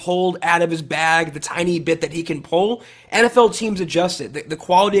Shurmur pulled out of his bag the tiny bit that he can pull, NFL teams adjusted. The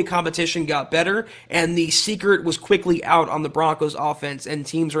quality of competition got better, and the secret was quickly out on the Broncos offense, and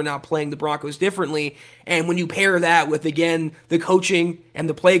teams are now playing the Broncos differently. And when you pair that with, again, the coaching and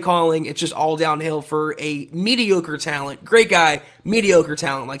the play calling, it's just all downhill for a mediocre talent, great guy, mediocre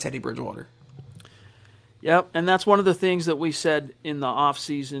talent like Teddy Bridgewater. Yep, and that's one of the things that we said in the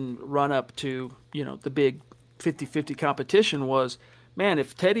offseason run-up to, the big 50-50 competition was, man,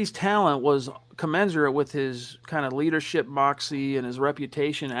 if Teddy's talent was commensurate with his kind of leadership moxie and his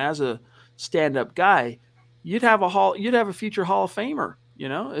reputation as a stand-up guy, you'd have a future Hall of Famer.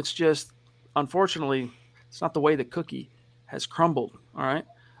 It's just, unfortunately, it's not the way the cookie has crumbled. All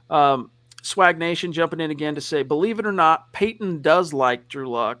right. Swag Nation jumping in again to say, believe it or not, Peyton does like Drew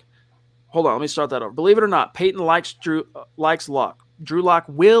Lock. Hold on, let me start that over. Believe it or not, Peyton likes Lock. Drew Lock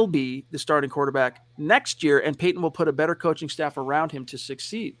will be the starting quarterback next year, and Peyton will put a better coaching staff around him to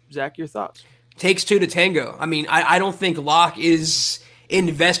succeed. Zach, your thoughts? Takes two to tango. I mean, I don't think Lock is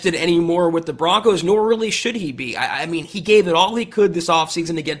invested anymore with the Broncos, nor really should he be. I mean, he gave it all he could this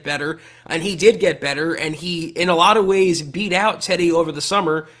offseason to get better, and he did get better, and he, in a lot of ways, beat out Teddy over the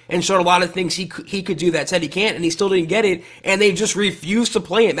summer and showed a lot of things he could do that Teddy can't, and he still didn't get it, and they just refused to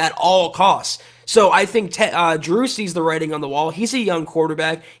play him at all costs. So I think Drew sees the writing on the wall. He's a young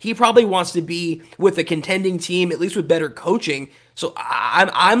quarterback. He probably wants to be with a contending team, at least with better coaching. So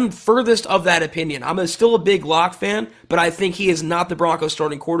I'm furthest of that opinion. I'm still a big Lock fan, but I think he is not the Broncos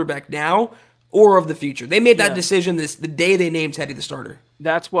starting quarterback now or of the future. They made that decision the day they named Teddy the starter.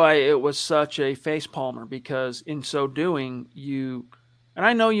 That's why it was such a facepalmer, because in so doing, and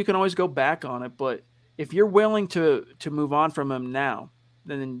I know you can always go back on it, but if you're willing to move on from him now,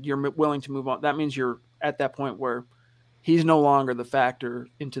 then you're willing to move on. That means you're at that point where he's no longer the factor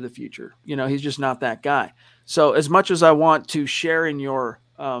into the future. He's just not that guy. So as much as I want to share in your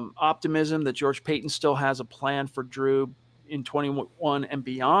optimism that George Payton still has a plan for Drew in 21 and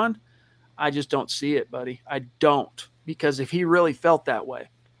beyond, I just don't see it, buddy. I don't. Because if he really felt that way,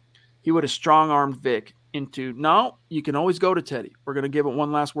 he would have strong-armed Vic into, no, you can always go to Teddy. We're going to give it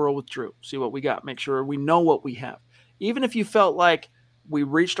one last whirl with Drew. See what we got. Make sure we know what we have. Even if you felt like we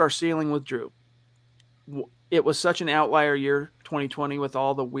reached our ceiling with Drew, it was such an outlier year, 2020, with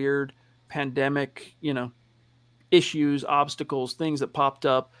all the weird pandemic, issues, obstacles, things that popped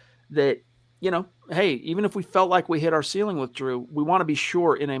up that, hey, even if we felt like we hit our ceiling with Drew, we want to be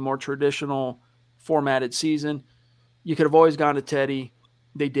sure in a more traditional formatted season. You could have always gone to Teddy.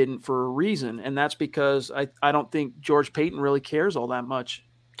 They didn't for a reason. And that's because I don't think George Payton really cares all that much,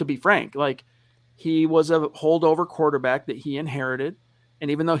 to be frank. Like, he was a holdover quarterback that he inherited. And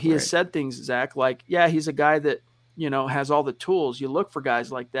even though he has said things, Zach, like, yeah, he's a guy that, has all the tools. You look for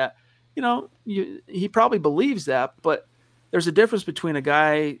guys like that. He probably believes that, but there's a difference between a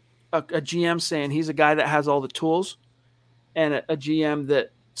guy, a GM saying he's a guy that has all the tools, and a GM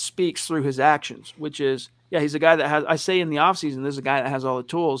that speaks through his actions, which is, yeah, he's a guy that has, I say in the offseason, there's a guy that has all the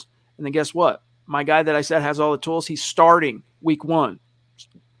tools. And then guess what? My guy that I said has all the tools, he's starting week 1.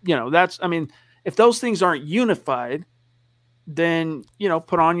 If those things aren't unified, then,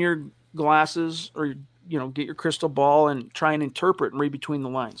 put on your glasses or, get your crystal ball and try and interpret and read between the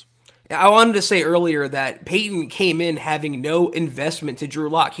lines. I wanted to say earlier that Peyton came in having no investment to Drew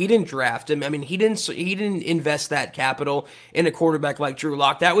Lock. He didn't draft him. I mean, he didn't invest that capital in a quarterback like Drew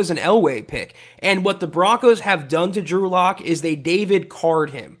Lock. That was an Elway pick. And what the Broncos have done to Drew Lock is they David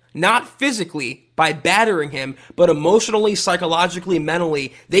Carr'd him. Not physically by battering him, but emotionally, psychologically,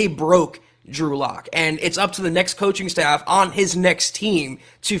 mentally, they broke Drew Lock. And it's up to the next coaching staff on his next team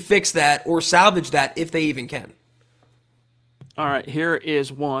to fix that or salvage that if they even can. All right, here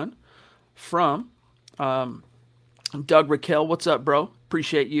is one from Doug Raquel. What's up, bro?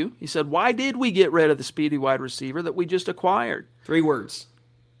 Appreciate you. He said, why did we get rid of the speedy wide receiver that we just acquired? 3 words.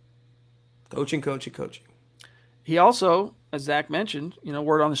 Coaching. He also, as Zach mentioned,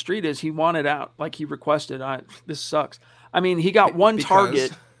 word on the street is he wanted out, like he requested. This sucks. I mean, he got one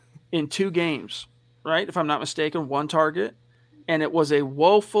target in 2 games, right? If I'm not mistaken, 1 target. And it was a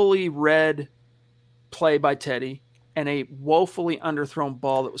woefully read play by Teddy and a woefully underthrown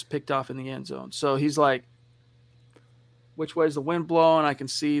ball that was picked off in the end zone. So he's like, which way is the wind blowing? I can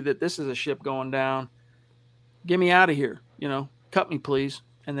see that this is a ship going down. Get me out of here. Cut me, please.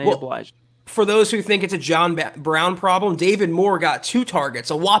 And they obliged. For those who think it's a John Brown problem, David Moore got 2 targets,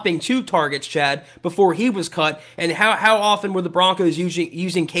 a whopping 2 targets, Chad, before he was cut. And how often were the Broncos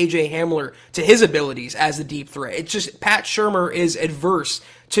using KJ Hamler to his abilities as a deep threat? It's just Pat Shurmur is adverse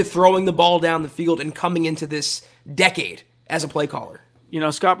to throwing the ball down the field and coming into this decade as a play caller.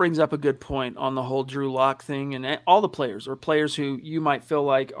 Scott brings up a good point on the whole Drew Lock thing, and all the players or players who you might feel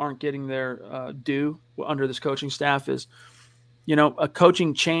like aren't getting their due under this coaching staff is, a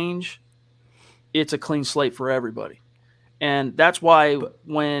coaching change. It's a clean slate for everybody. And that's why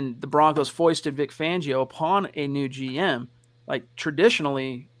when the Broncos foisted Vic Fangio upon a new GM, like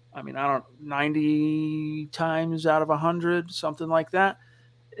traditionally, 90 times out of 100, something like that,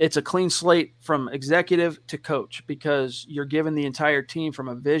 it's a clean slate from executive to coach because you're given the entire team from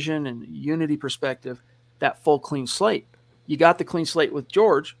a vision and unity perspective that full clean slate. You got the clean slate with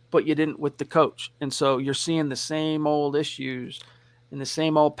George, but you didn't with the coach. And so you're seeing the same old issues and the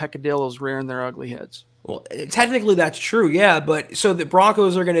same old peccadillos rearing their ugly heads. Well, technically that's true, yeah, but so the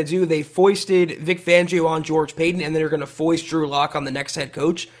Broncos are going to they foisted Vic Fangio on George Payton, and they're going to foist Drew Lock on the next head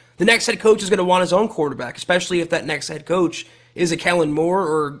coach. The next head coach is going to want his own quarterback, especially if that next head coach is a Kellen Moore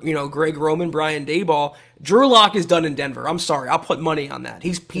or, Greg Roman, Brian Daboll. Drew Lock is done in Denver. I'm sorry. I'll put money on that.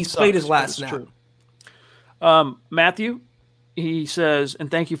 He's played his last snap. True. Matthew, he says, and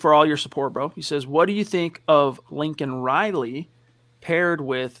thank you for all your support, bro. He says, what do you think of Lincoln Riley paired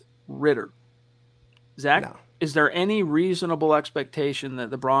with Ritter? Zach, Is there any reasonable expectation that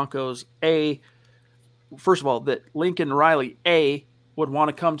the Broncos, first of all, that Lincoln Riley, would want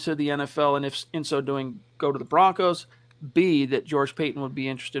to come to the NFL and if in so doing go to the Broncos, B, that George Payton would be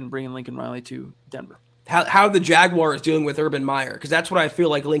interested in bringing Lincoln Riley to Denver? How the Jaguars dealing with Urban Meyer, because that's what I feel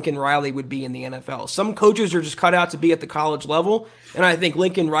like Lincoln Riley would be in the NFL. Some coaches are just cut out to be at the college level, and I think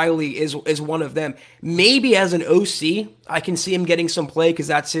Lincoln Riley is one of them. Maybe as an OC, I can see him getting some play because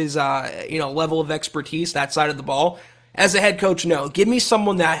that's his level of expertise, that side of the ball. As a head coach, no. Give me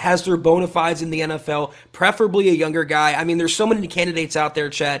someone that has their bona fides in the NFL, preferably a younger guy. There's so many candidates out there,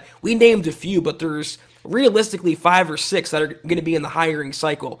 Chad. We named a few, but there's realistically 5 or 6 that are going to be in the hiring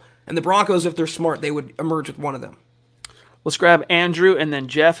cycle. And the Broncos, if they're smart, they would emerge with one of them. Let's grab Andrew, and then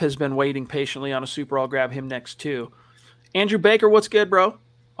Jeff has been waiting patiently on a super. I'll grab him next, too. Andrew Baker, what's good, bro?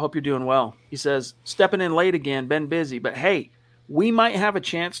 I hope you're doing well. He says, stepping in late again, been busy. But, hey, we might have a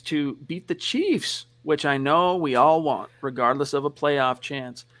chance to beat the Chiefs, which I know we all want, regardless of a playoff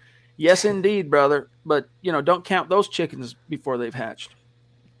chance. Yes, indeed, brother. But, don't count those chickens before they've hatched.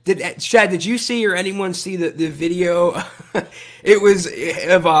 Chad, did you see or anyone see the video? It was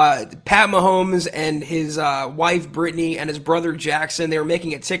of Pat Mahomes and his wife Brittany and his brother Jackson. They were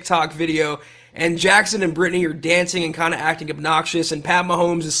making a TikTok video, and Jackson and Brittany are dancing and kind of acting obnoxious, and Pat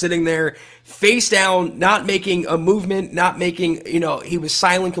Mahomes is sitting there face down, not making a movement, not making, he was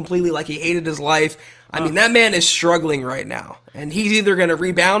silent completely like he hated his life. That man is struggling right now, and he's either going to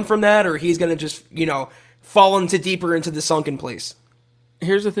rebound from that or he's going to just, fall deeper into the sunken place.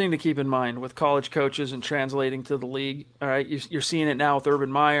 Here's the thing to keep in mind with college coaches and translating to the league. All right, you're seeing it now with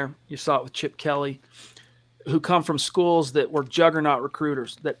Urban Meyer. You saw it with Chip Kelly, who come from schools that were juggernaut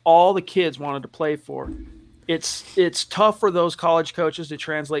recruiters that all the kids wanted to play for. It's tough for those college coaches to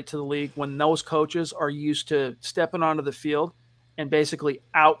translate to the league when those coaches are used to stepping onto the field and basically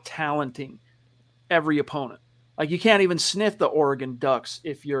out-talenting every opponent. Like you can't even sniff the Oregon Ducks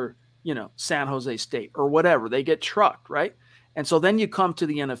if you're San Jose State or whatever. They get trucked, right? And so then you come to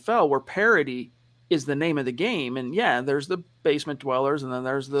the NFL where parity is the name of the game. And yeah, there's the basement dwellers and then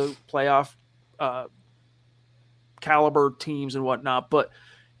there's the playoff caliber teams and whatnot. But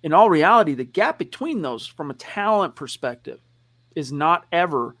in all reality, the gap between those from a talent perspective is not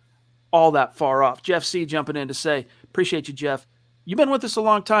ever all that far off. Jeff C. jumping in to say, appreciate you, Jeff. You've been with us a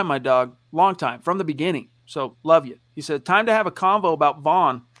long time, my dog. Long time, from the beginning. So love you. He said, time to have a convo about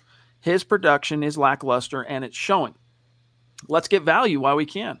Vaughn. His production is lackluster and it's showing. Let's get value while we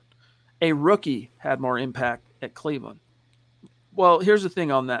can. A rookie had more impact at Cleveland. Well, here's the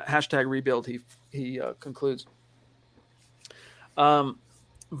thing on that. Hashtag rebuild, he concludes.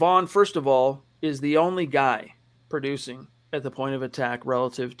 Vaughn, first of all, is the only guy producing at the point of attack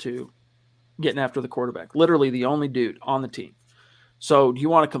relative to getting after the quarterback. Literally the only dude on the team. So do you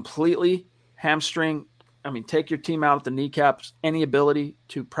want to completely hamstring, take your team out at the kneecaps, any ability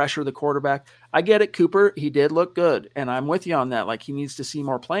to pressure the quarterback? I get it, Cooper. He did look good, and I'm with you on that. Like, he needs to see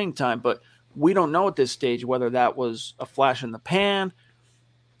more playing time, but we don't know at this stage whether that was a flash in the pan.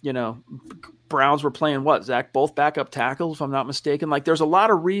 Browns were playing what, Zach? Both backup tackles, if I'm not mistaken. Like, there's a lot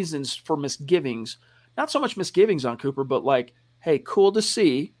of reasons for misgivings. Not so much misgivings on Cooper, but like, hey, cool to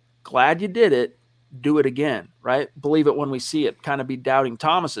see. Glad you did it. Do it again, right? Believe it when we see it. Kind of be doubting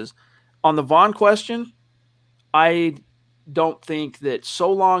Thomas's. On the Vaughn question, I don't think that so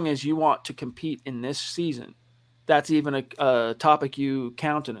long as you want to compete in this season, that's even a topic you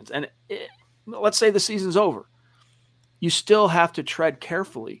countenance. And let's say the season's over. You still have to tread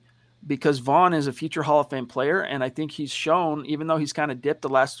carefully because Vaughn is a future Hall of Fame player. And I think he's shown, even though he's kind of dipped the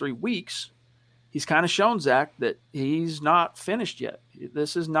last 3 weeks, he's kind of shown, Zach, that he's not finished yet.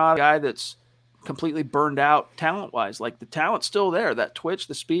 This is not a guy that's completely burned out talent-wise. Like, the talent's still there, that twitch,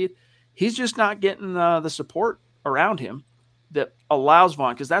 the speed. He's just not getting the support around him that allows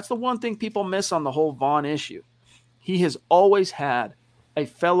Vaughn, because that's the one thing people miss on the whole Vaughn issue. He has always had a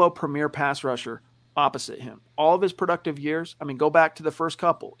fellow premier pass rusher opposite him. All of his productive years, go back to the first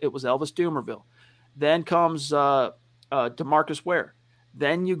couple. It was Elvis Dumervil. Then comes DeMarcus Ware.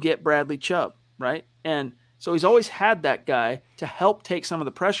 Then you get Bradley Chubb, right? And so he's always had that guy to help take some of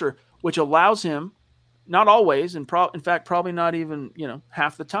the pressure, which allows him, not always, and in fact, probably not even,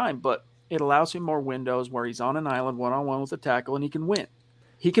 half the time, but it allows him more windows where he's on an island one-on-one with a tackle and he can win.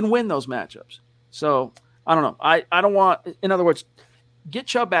 He can win those matchups. So I don't know. I don't want, in other words, get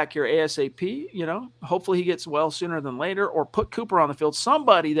Chubb back here ASAP, hopefully he gets well sooner than later, or put Cooper on the field,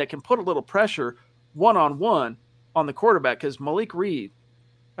 somebody that can put a little pressure one-on-one on the quarterback, because Malik Reed,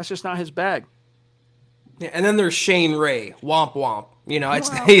 that's just not his bag. Yeah, and then there's Shane Ray, womp womp. It's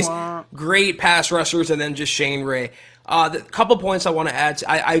these great pass rushers and then just Shane Ray. The couple points I want to add.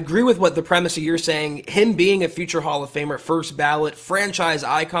 I agree with what the premise of you're saying. Him being a future Hall of Famer, first ballot, franchise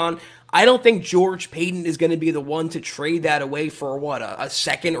icon. I don't think George Paton is going to be the one to trade that away for a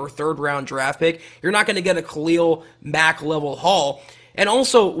second or third round draft pick. You're not going to get a Khalil Mack level haul. And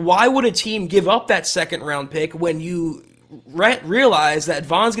also, why would a team give up that second round pick when you realize that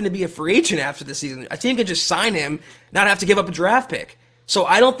Vaughn's going to be a free agent after the season? A team could just sign him, not have to give up a draft pick. So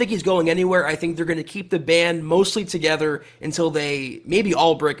I don't think he's going anywhere. I think they're going to keep the band mostly together until they maybe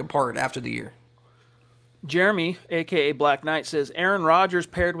all break apart after the year. Jeremy, a.k.a. Black Knight, says, Aaron Rodgers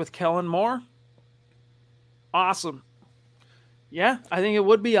paired with Kellen Moore? Awesome. Yeah, I think it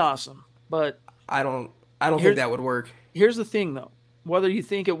would be awesome. But I don't think that would work. Here's the thing, though. Whether you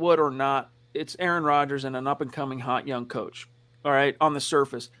think it would or not, it's Aaron Rodgers and an up-and-coming hot young coach, all right, on the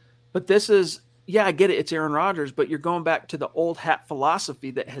surface. But this is, yeah, I get it, it's Aaron Rodgers, but you're going back to the old hat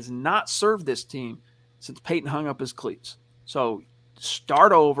philosophy that has not served this team since Peyton hung up his cleats. So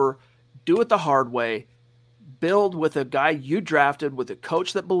start over, do it the hard way, build with a guy you drafted, with a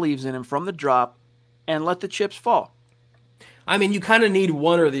coach that believes in him from the drop, and let the chips fall. You kind of need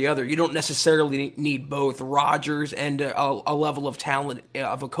one or the other. You don't necessarily need both. Rodgers and a level of talent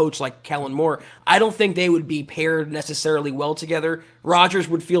of a coach like Kellen Moore, I don't think they would be paired necessarily well together. Rodgers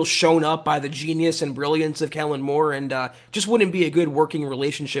would feel shown up by the genius and brilliance of Kellen Moore, and just wouldn't be a good working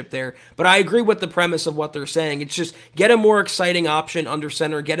relationship there. But I agree with the premise of what they're saying. It's just get a more exciting option under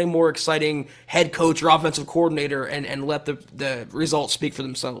center, get a more exciting head coach or offensive coordinator, and let the results speak for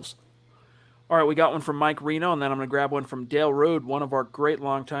themselves. All right, we got one from Mike Reno, and then I'm going to grab one from Dale Rood, one of our great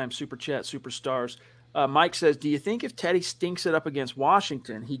longtime Super Chat superstars. Mike says, do you think if Teddy stinks it up against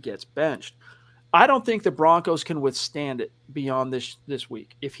Washington, he gets benched? I don't think the Broncos can withstand it beyond this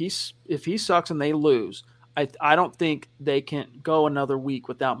week. If he sucks and they lose, I don't think they can go another week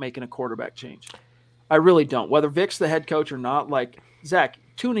without making a quarterback change. I really don't. Whether Vic's the head coach or not, like, Zach,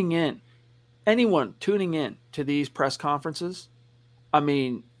 anyone tuning in to these press conferences,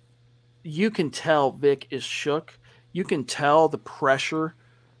 you can tell Vic is shook. You can tell the pressure.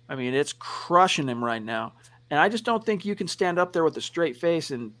 I mean, it's crushing him right now. And I just don't think you can stand up there with a straight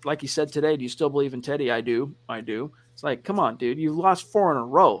face. And like he said today, do you still believe in Teddy? I do. It's like, come on, dude. You've lost 4 in a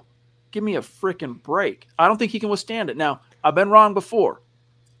row. Give me a freaking break. I don't think he can withstand it. Now, I've been wrong before.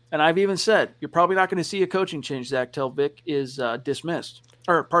 And I've even said, you're probably not going to see a coaching change, Zach, till Vic is dismissed.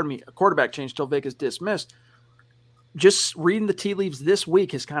 Or, pardon me, a quarterback change till Vic is dismissed. Just reading the tea leaves this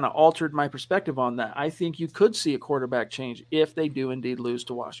week has kind of altered my perspective on that. I think you could see a quarterback change if they do indeed lose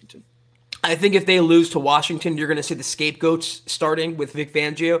to Washington. I think if they lose to Washington, you're going to see the scapegoats starting with Vic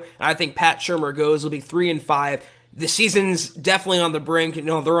Fangio. And I think Pat Shurmur will be 3-5. The season's definitely on the brink.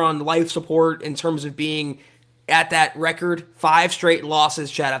 They're on life support in terms of being at that record. 5 straight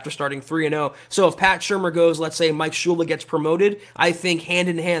losses, Chad, after starting 3-0. So if Pat Shurmur goes, let's say Mike Shula gets promoted, I think hand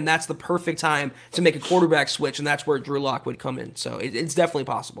in hand, that's the perfect time to make a quarterback switch, and that's where Drew Lock would come in. So it's definitely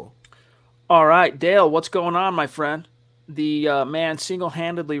possible. All right, Dale, what's going on, my friend? The man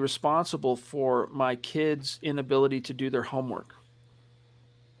single-handedly responsible for my kids' inability to do their homework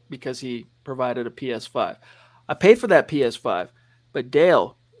because he provided a PS5. I paid for that PS5, but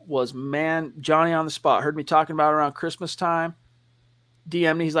Dale was, Johnny on the spot. Heard me talking about it around Christmas time.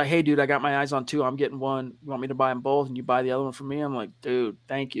 DM'd me. He's like, hey, dude, I got my eyes on 2. I'm getting one. You want me to buy them both and you buy the other one for me? I'm like, dude,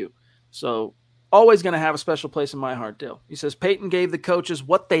 thank you. So always going to have a special place in my heart, Dale. He says, Peyton gave the coaches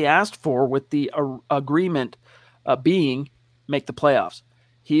what they asked for with the agreement being make the playoffs.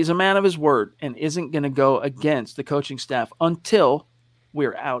 He's a man of his word and isn't going to go against the coaching staff until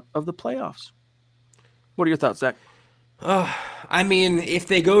we're out of the playoffs. What are your thoughts, Zach? I mean, if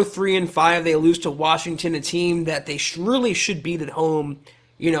they go 3-5, they lose to Washington, a team that they really should beat at home,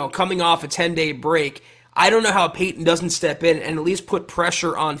 coming off a 10-day break. I don't know how Peyton doesn't step in and at least put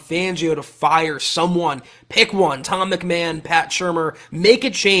pressure on Fangio to fire someone. Pick one. Tom McMahon, Pat Shurmur. Make a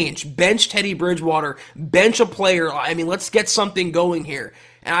change. Bench Teddy Bridgewater. Bench a player. I mean, let's get something going here.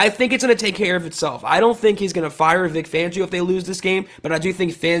 And I think it's going to take care of itself. I don't think he's going to fire Vic Fangio if they lose this game, but I do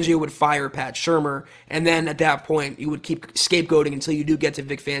think Fangio would fire Pat Shurmur, and then at that point, you would keep scapegoating until you do get to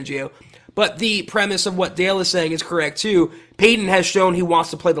Vic Fangio. But the premise of what Dale is saying is correct, too. Peyton has shown he wants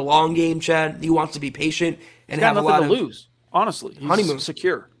to play the long game, Chad. He wants to be patient and have a lot to lose. Honestly, he's honeymoon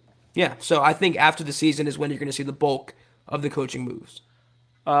secure. Yeah, so I think after the season is when you're going to see the bulk of the coaching moves.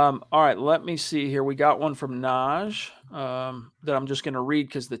 All right, let me see here. We got one from Naj that I'm just going to read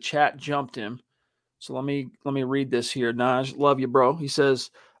because the chat jumped him. So let me read this here. Naj, love you, bro. He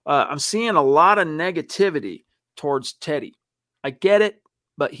says, I'm seeing a lot of negativity towards Teddy. I get it,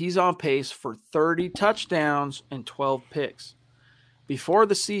 but he's on pace for 30 touchdowns and 12 picks. Before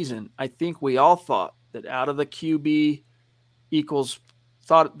the season, I think we all thought that out of the QB equals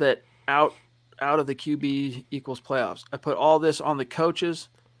playoffs. I put all this on the coaches,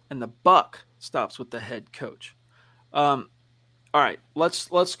 and the buck stops with the head coach. All right,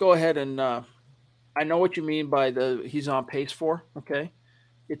 let's go ahead and I know what you mean by he's on pace for. Okay,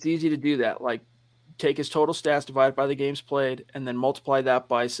 it's easy to do that. Like take his total stats divided by the games played, and then multiply that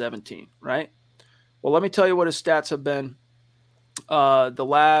by 17. Right. Well, let me tell you what his stats have been the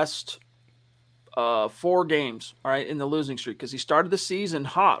last 4 games, all right, in the losing streak, because he started the season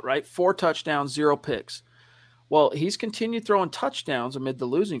hot, right? 4 touchdowns, 0 picks. Well, he's continued throwing touchdowns amid the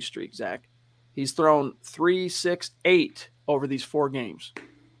losing streak, Zach. He's thrown 3, 6, 8 over these 4 games.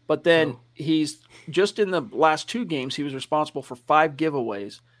 But then he's just in the last 2 games, he was responsible for 5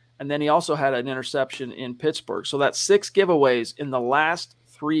 giveaways. And then he also had an interception in Pittsburgh. So that's 6 giveaways in the last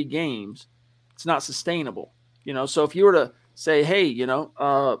 3 games. It's not sustainable. So if you were to say, hey,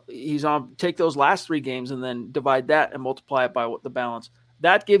 he's on, take those last 3 games and then divide that and multiply it by what the balance.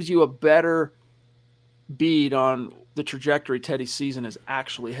 That gives you a better bead on the trajectory Teddy's season is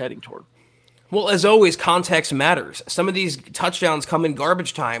actually heading toward. Well, as always, context matters. Some of these touchdowns come in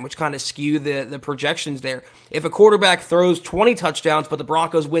garbage time, which kind of skew the projections there. If a quarterback throws 20 touchdowns, but the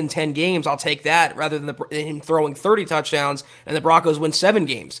Broncos win 10 games, I'll take that rather than him throwing 30 touchdowns and the Broncos win 7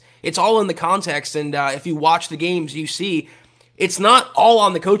 games. It's all in the context, and if you watch the games, you see it's not all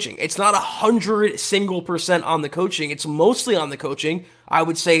on the coaching. It's not 100% on the coaching. It's mostly on the coaching. I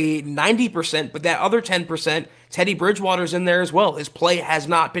would say 90%, but that other 10%, Teddy Bridgewater's in there as well. His play has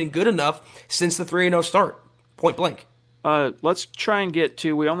not been good enough since the 3-0 start, point blank. Let's try and get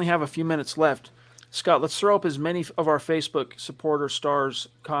to, we only have a few minutes left. Scott, let's throw up as many of our Facebook supporter stars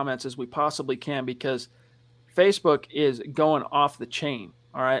comments as we possibly can because Facebook is going off the chain.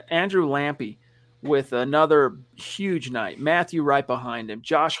 All right. Andrew Lampy with another huge night. Matthew right behind him.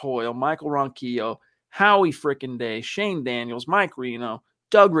 Josh Hoyle, Michael Ronquillo, Howie frickin' Day, Shane Daniels, Mike Reno,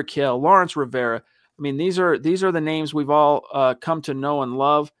 Doug Raquel, Lawrence Rivera. I mean, these are the names we've all come to know and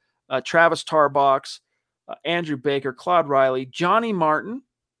love. Travis Tarbox, Andrew Baker, Claude Riley, Johnny Martin,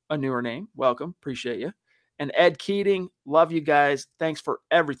 a newer name. Welcome. Appreciate you. And Ed Keating. Love you guys. Thanks for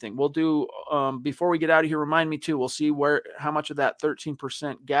everything. We'll do, before we get out of here, remind me too, we'll see how much of that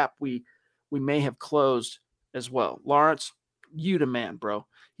 13% gap we may have closed as well. Lawrence, you the man, bro.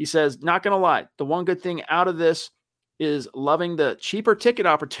 He says, not going to lie, the one good thing out of this is loving the cheaper ticket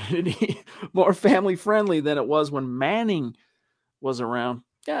opportunity, more family friendly than it was when Manning was around.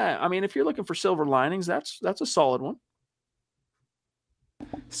 Yeah, I mean, if you're looking for silver linings, that's a solid one.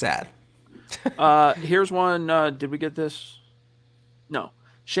 Sad. Here's one. Did we get this? No.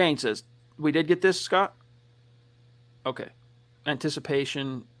 Shane says, we did get this, Scott? Okay.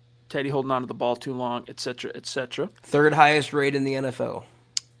 Anticipation, Teddy holding on to the ball too long, etc., etc. Third highest rate in the NFL.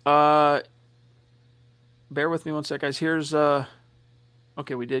 Bear with me one sec, guys. Here's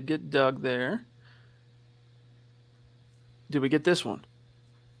okay, we did get Doug there. Did we get this one?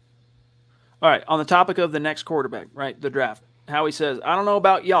 All right, on the topic of the next quarterback, right, the draft. Howie says, I don't know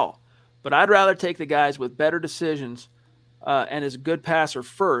about y'all, but I'd rather take the guys with better decisions and is a good passer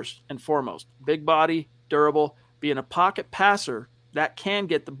first and foremost. Big body, durable, being a pocket passer that can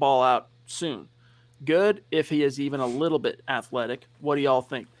get the ball out soon. Good if he is even a little bit athletic. What do y'all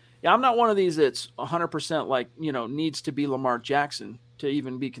think? Yeah, I'm not one of these that's 100% like, needs to be Lamar Jackson to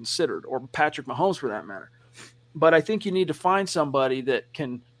even be considered, or Patrick Mahomes for that matter. But I think you need to find somebody that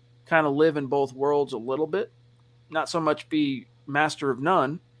can kind of live in both worlds a little bit. Not so much be master of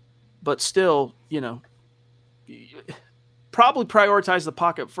none, but still, probably prioritize the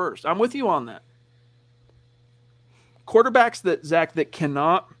pocket first. I'm with you on that. Quarterbacks that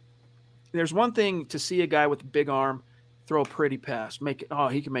cannot, there's one thing to see a guy with a big arm throw a pretty pass.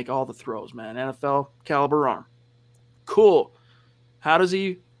 He can make all the throws, man. NFL caliber arm. Cool. How does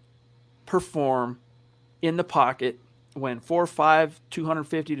he perform in the pocket when 4'5",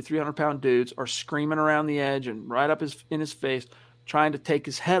 250 to 300 pound dudes are screaming around the edge and right up in his face, trying to take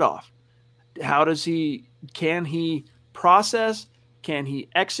his head off? Can he process? Can he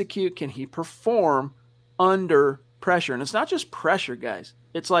execute? Can he perform under pressure? And it's not just pressure, guys.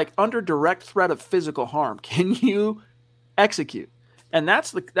 It's like under direct threat of physical harm. Can you execute? And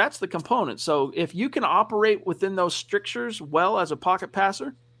that's the component. So if you can operate within those strictures well as a pocket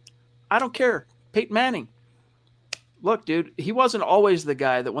passer, I don't care. Peyton Manning. Look, dude, he wasn't always the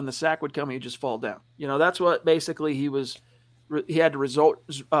guy that when the sack would come, he'd just fall down. That's what basically he had to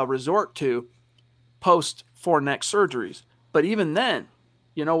resort to post 4 neck surgeries. But even then,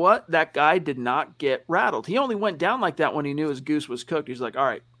 you know what? That guy did not get rattled. He only went down like that when he knew his goose was cooked. He's like, all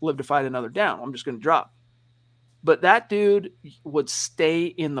right, live to fight another down. I'm just going to drop. But that dude would stay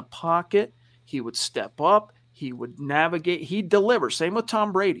in the pocket. He would step up. He would navigate. He'd deliver. Same with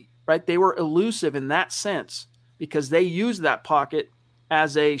Tom Brady, right? They were elusive in that sense because they used that pocket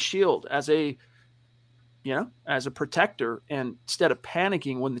as a shield, as a protector, and instead of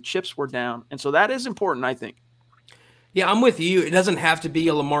panicking when the chips were down. And so that is important, I think. Yeah, I'm with you. It doesn't have to be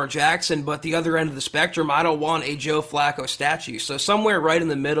a Lamar Jackson, but the other end of the spectrum, I don't want a Joe Flacco statue. So somewhere right in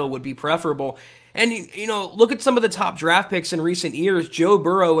the middle would be preferable. And, look at some of the top draft picks in recent years, Joe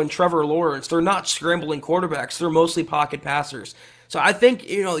Burrow and Trevor Lawrence. They're not scrambling quarterbacks. They're mostly pocket passers. So I think,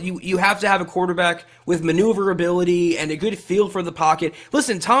 you have to have a quarterback with maneuverability and a good feel for the pocket.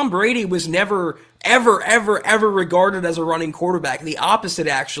 Listen, Tom Brady was never, ever, ever, ever regarded as a running quarterback. The opposite,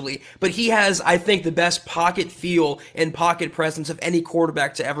 actually. But he has, I think, the best pocket feel and pocket presence of any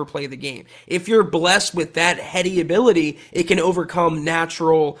quarterback to ever play the game. If you're blessed with that heady ability, it can overcome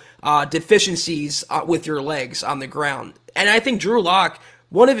natural deficiencies with your legs on the ground. And I think Drew Lock,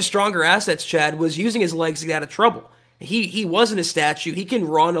 one of his stronger assets, Chad, was using his legs to get out of trouble. He wasn't a statue. He can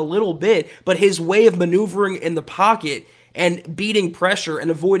run a little bit, but his way of maneuvering in the pocket and beating pressure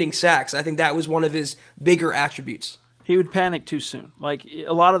and avoiding sacks, I think that was one of his bigger attributes. He would panic too soon. Like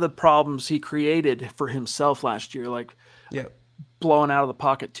a lot of the problems he created for himself last year, like blowing out of the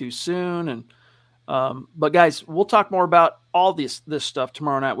pocket too soon. And but guys, we'll talk more about all this stuff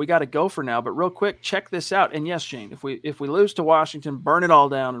tomorrow night. We got to go for now, but real quick, check this out. And yes, Shane, if we lose to Washington, burn it all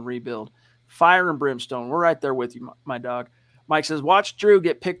down and rebuild. Fire and brimstone. We're right there with you, my dog. Mike says, watch Drew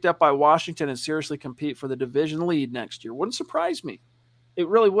get picked up by Washington and seriously compete for the division lead next year. Wouldn't surprise me. It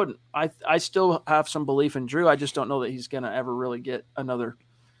really wouldn't. I still have some belief in Drew. I just don't know that he's going to ever really get another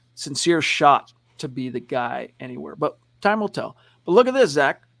sincere shot to be the guy anywhere. But time will tell. But look at this,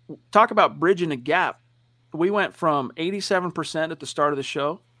 Zach. Talk about bridging a gap. We went from 87% at the start of the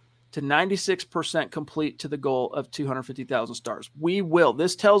show to 96% complete to the goal of 250,000 stars. We will.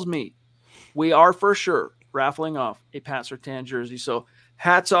 This tells me we are for sure raffling off a Pat Surtain jersey. So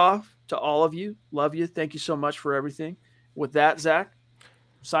hats off to all of you. Love you. Thank you so much for everything. With that, Zach,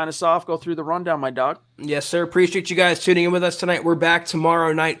 sign us off. Go through the rundown, my dog. Yes, sir. Appreciate you guys tuning in with us tonight. We're back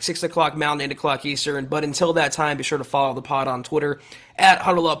tomorrow night, 6 o'clock Mountain, 8 o'clock Eastern. But until that time, be sure to follow the pod on Twitter at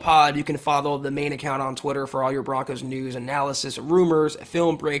HuddleUpPod. You can follow the main account on Twitter for all your Broncos news, analysis, rumors,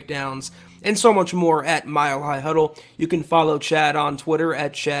 film breakdowns, and so much more at Mile High Huddle. You can follow Chad on Twitter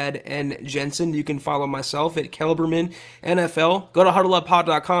at Chad and Jensen. You can follow myself at Kelberman NFL. Go to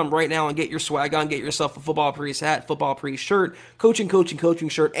HuddleUpPod.com right now and get your swag on. Get yourself a Football Priest hat, Football Priest shirt, coaching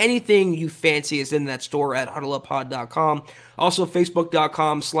shirt. Anything you fancy is in that store at HuddleUpPod.com. Also,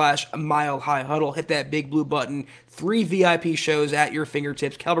 Facebook.com/Mile High Huddle. Hit that big blue button. 3 VIP shows at your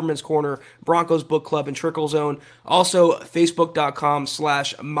fingertips. Kelberman's Corner, Broncos Book Club, and Trickle Zone. Also,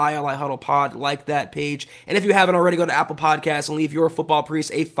 Facebook.com/Mile High Huddle Pod. Like that page. And if you haven't already, go to Apple Podcasts and leave your Football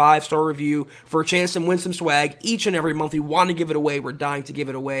Priest a 5-star review for a chance to win some swag each and every month. We want to give it away. We're dying to give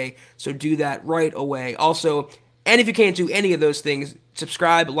it away. So do that right away. Also, and if you can't do any of those things,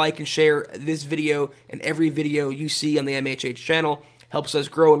 subscribe, like, and share this video and every video you see on the MHH channel. Helps us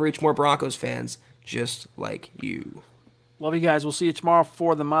grow and reach more Broncos fans just like you. Love you guys. We'll see you tomorrow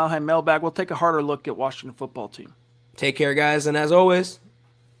for the Mile High Mailbag. We'll take a harder look at Washington football team. Take care, guys, and as always,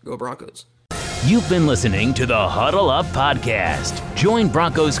 go Broncos. You've been listening to the Huddle Up Podcast. Join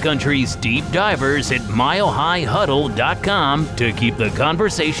Broncos Country's deep divers at milehighhuddle.com to keep the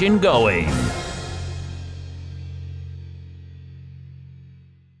conversation going.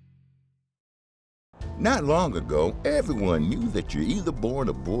 Not long ago, everyone knew that you're either born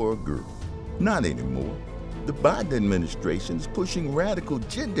a boy or girl. Not anymore. The Biden administration is pushing radical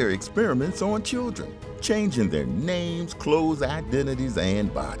gender experiments on children, changing their names, clothes, identities,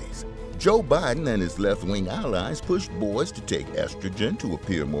 and bodies. Joe Biden and his left-wing allies push boys to take estrogen to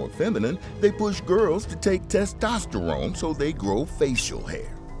appear more feminine. They push girls to take testosterone so they grow facial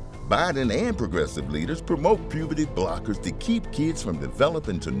hair. Biden and progressive leaders promote puberty blockers to keep kids from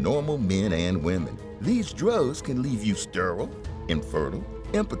developing to normal men and women. These drugs can leave you sterile, infertile,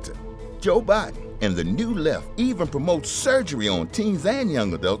 impotent. Joe Biden and the new left even promote surgery on teens and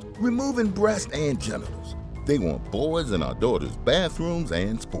young adults, removing breasts and genitals. They want boys in our daughters' bathrooms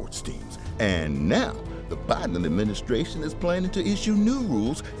and sports teams. And now, the Biden administration is planning to issue new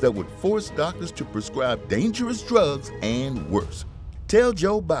rules that would force doctors to prescribe dangerous drugs and worse. Tell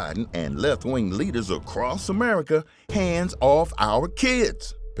Joe Biden and left-wing leaders across America, hands off our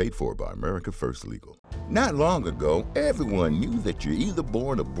kids. Paid for by America First Legal. Not long ago, everyone knew that you're either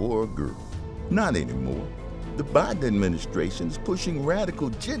born a boy or girl. Not anymore. The Biden administration is pushing radical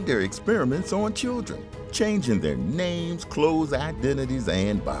gender experiments on children, changing their names, clothes, identities,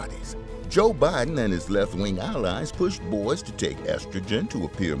 and bodies. Joe Biden and his left-wing allies push boys to take estrogen to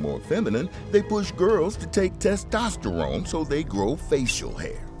appear more feminine. They push girls to take testosterone so they grow facial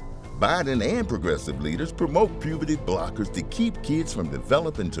hair. Biden and progressive leaders promote puberty blockers to keep kids from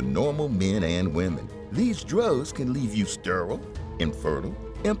developing to normal men and women. These drugs can leave you sterile, infertile,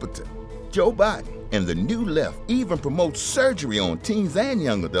 impotent. Joe Biden and the new left even promote surgery on teens and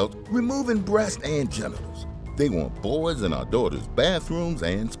young adults, removing breasts and genitals. They want boys in our daughters' bathrooms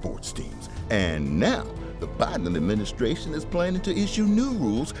and sports teams. And now, the Biden administration is planning to issue new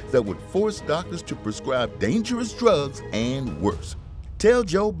rules that would force doctors to prescribe dangerous drugs and worse. Tell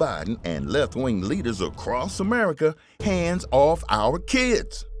Joe Biden and left-wing leaders across America, hands off our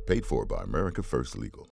kids. Paid for by America First Legal.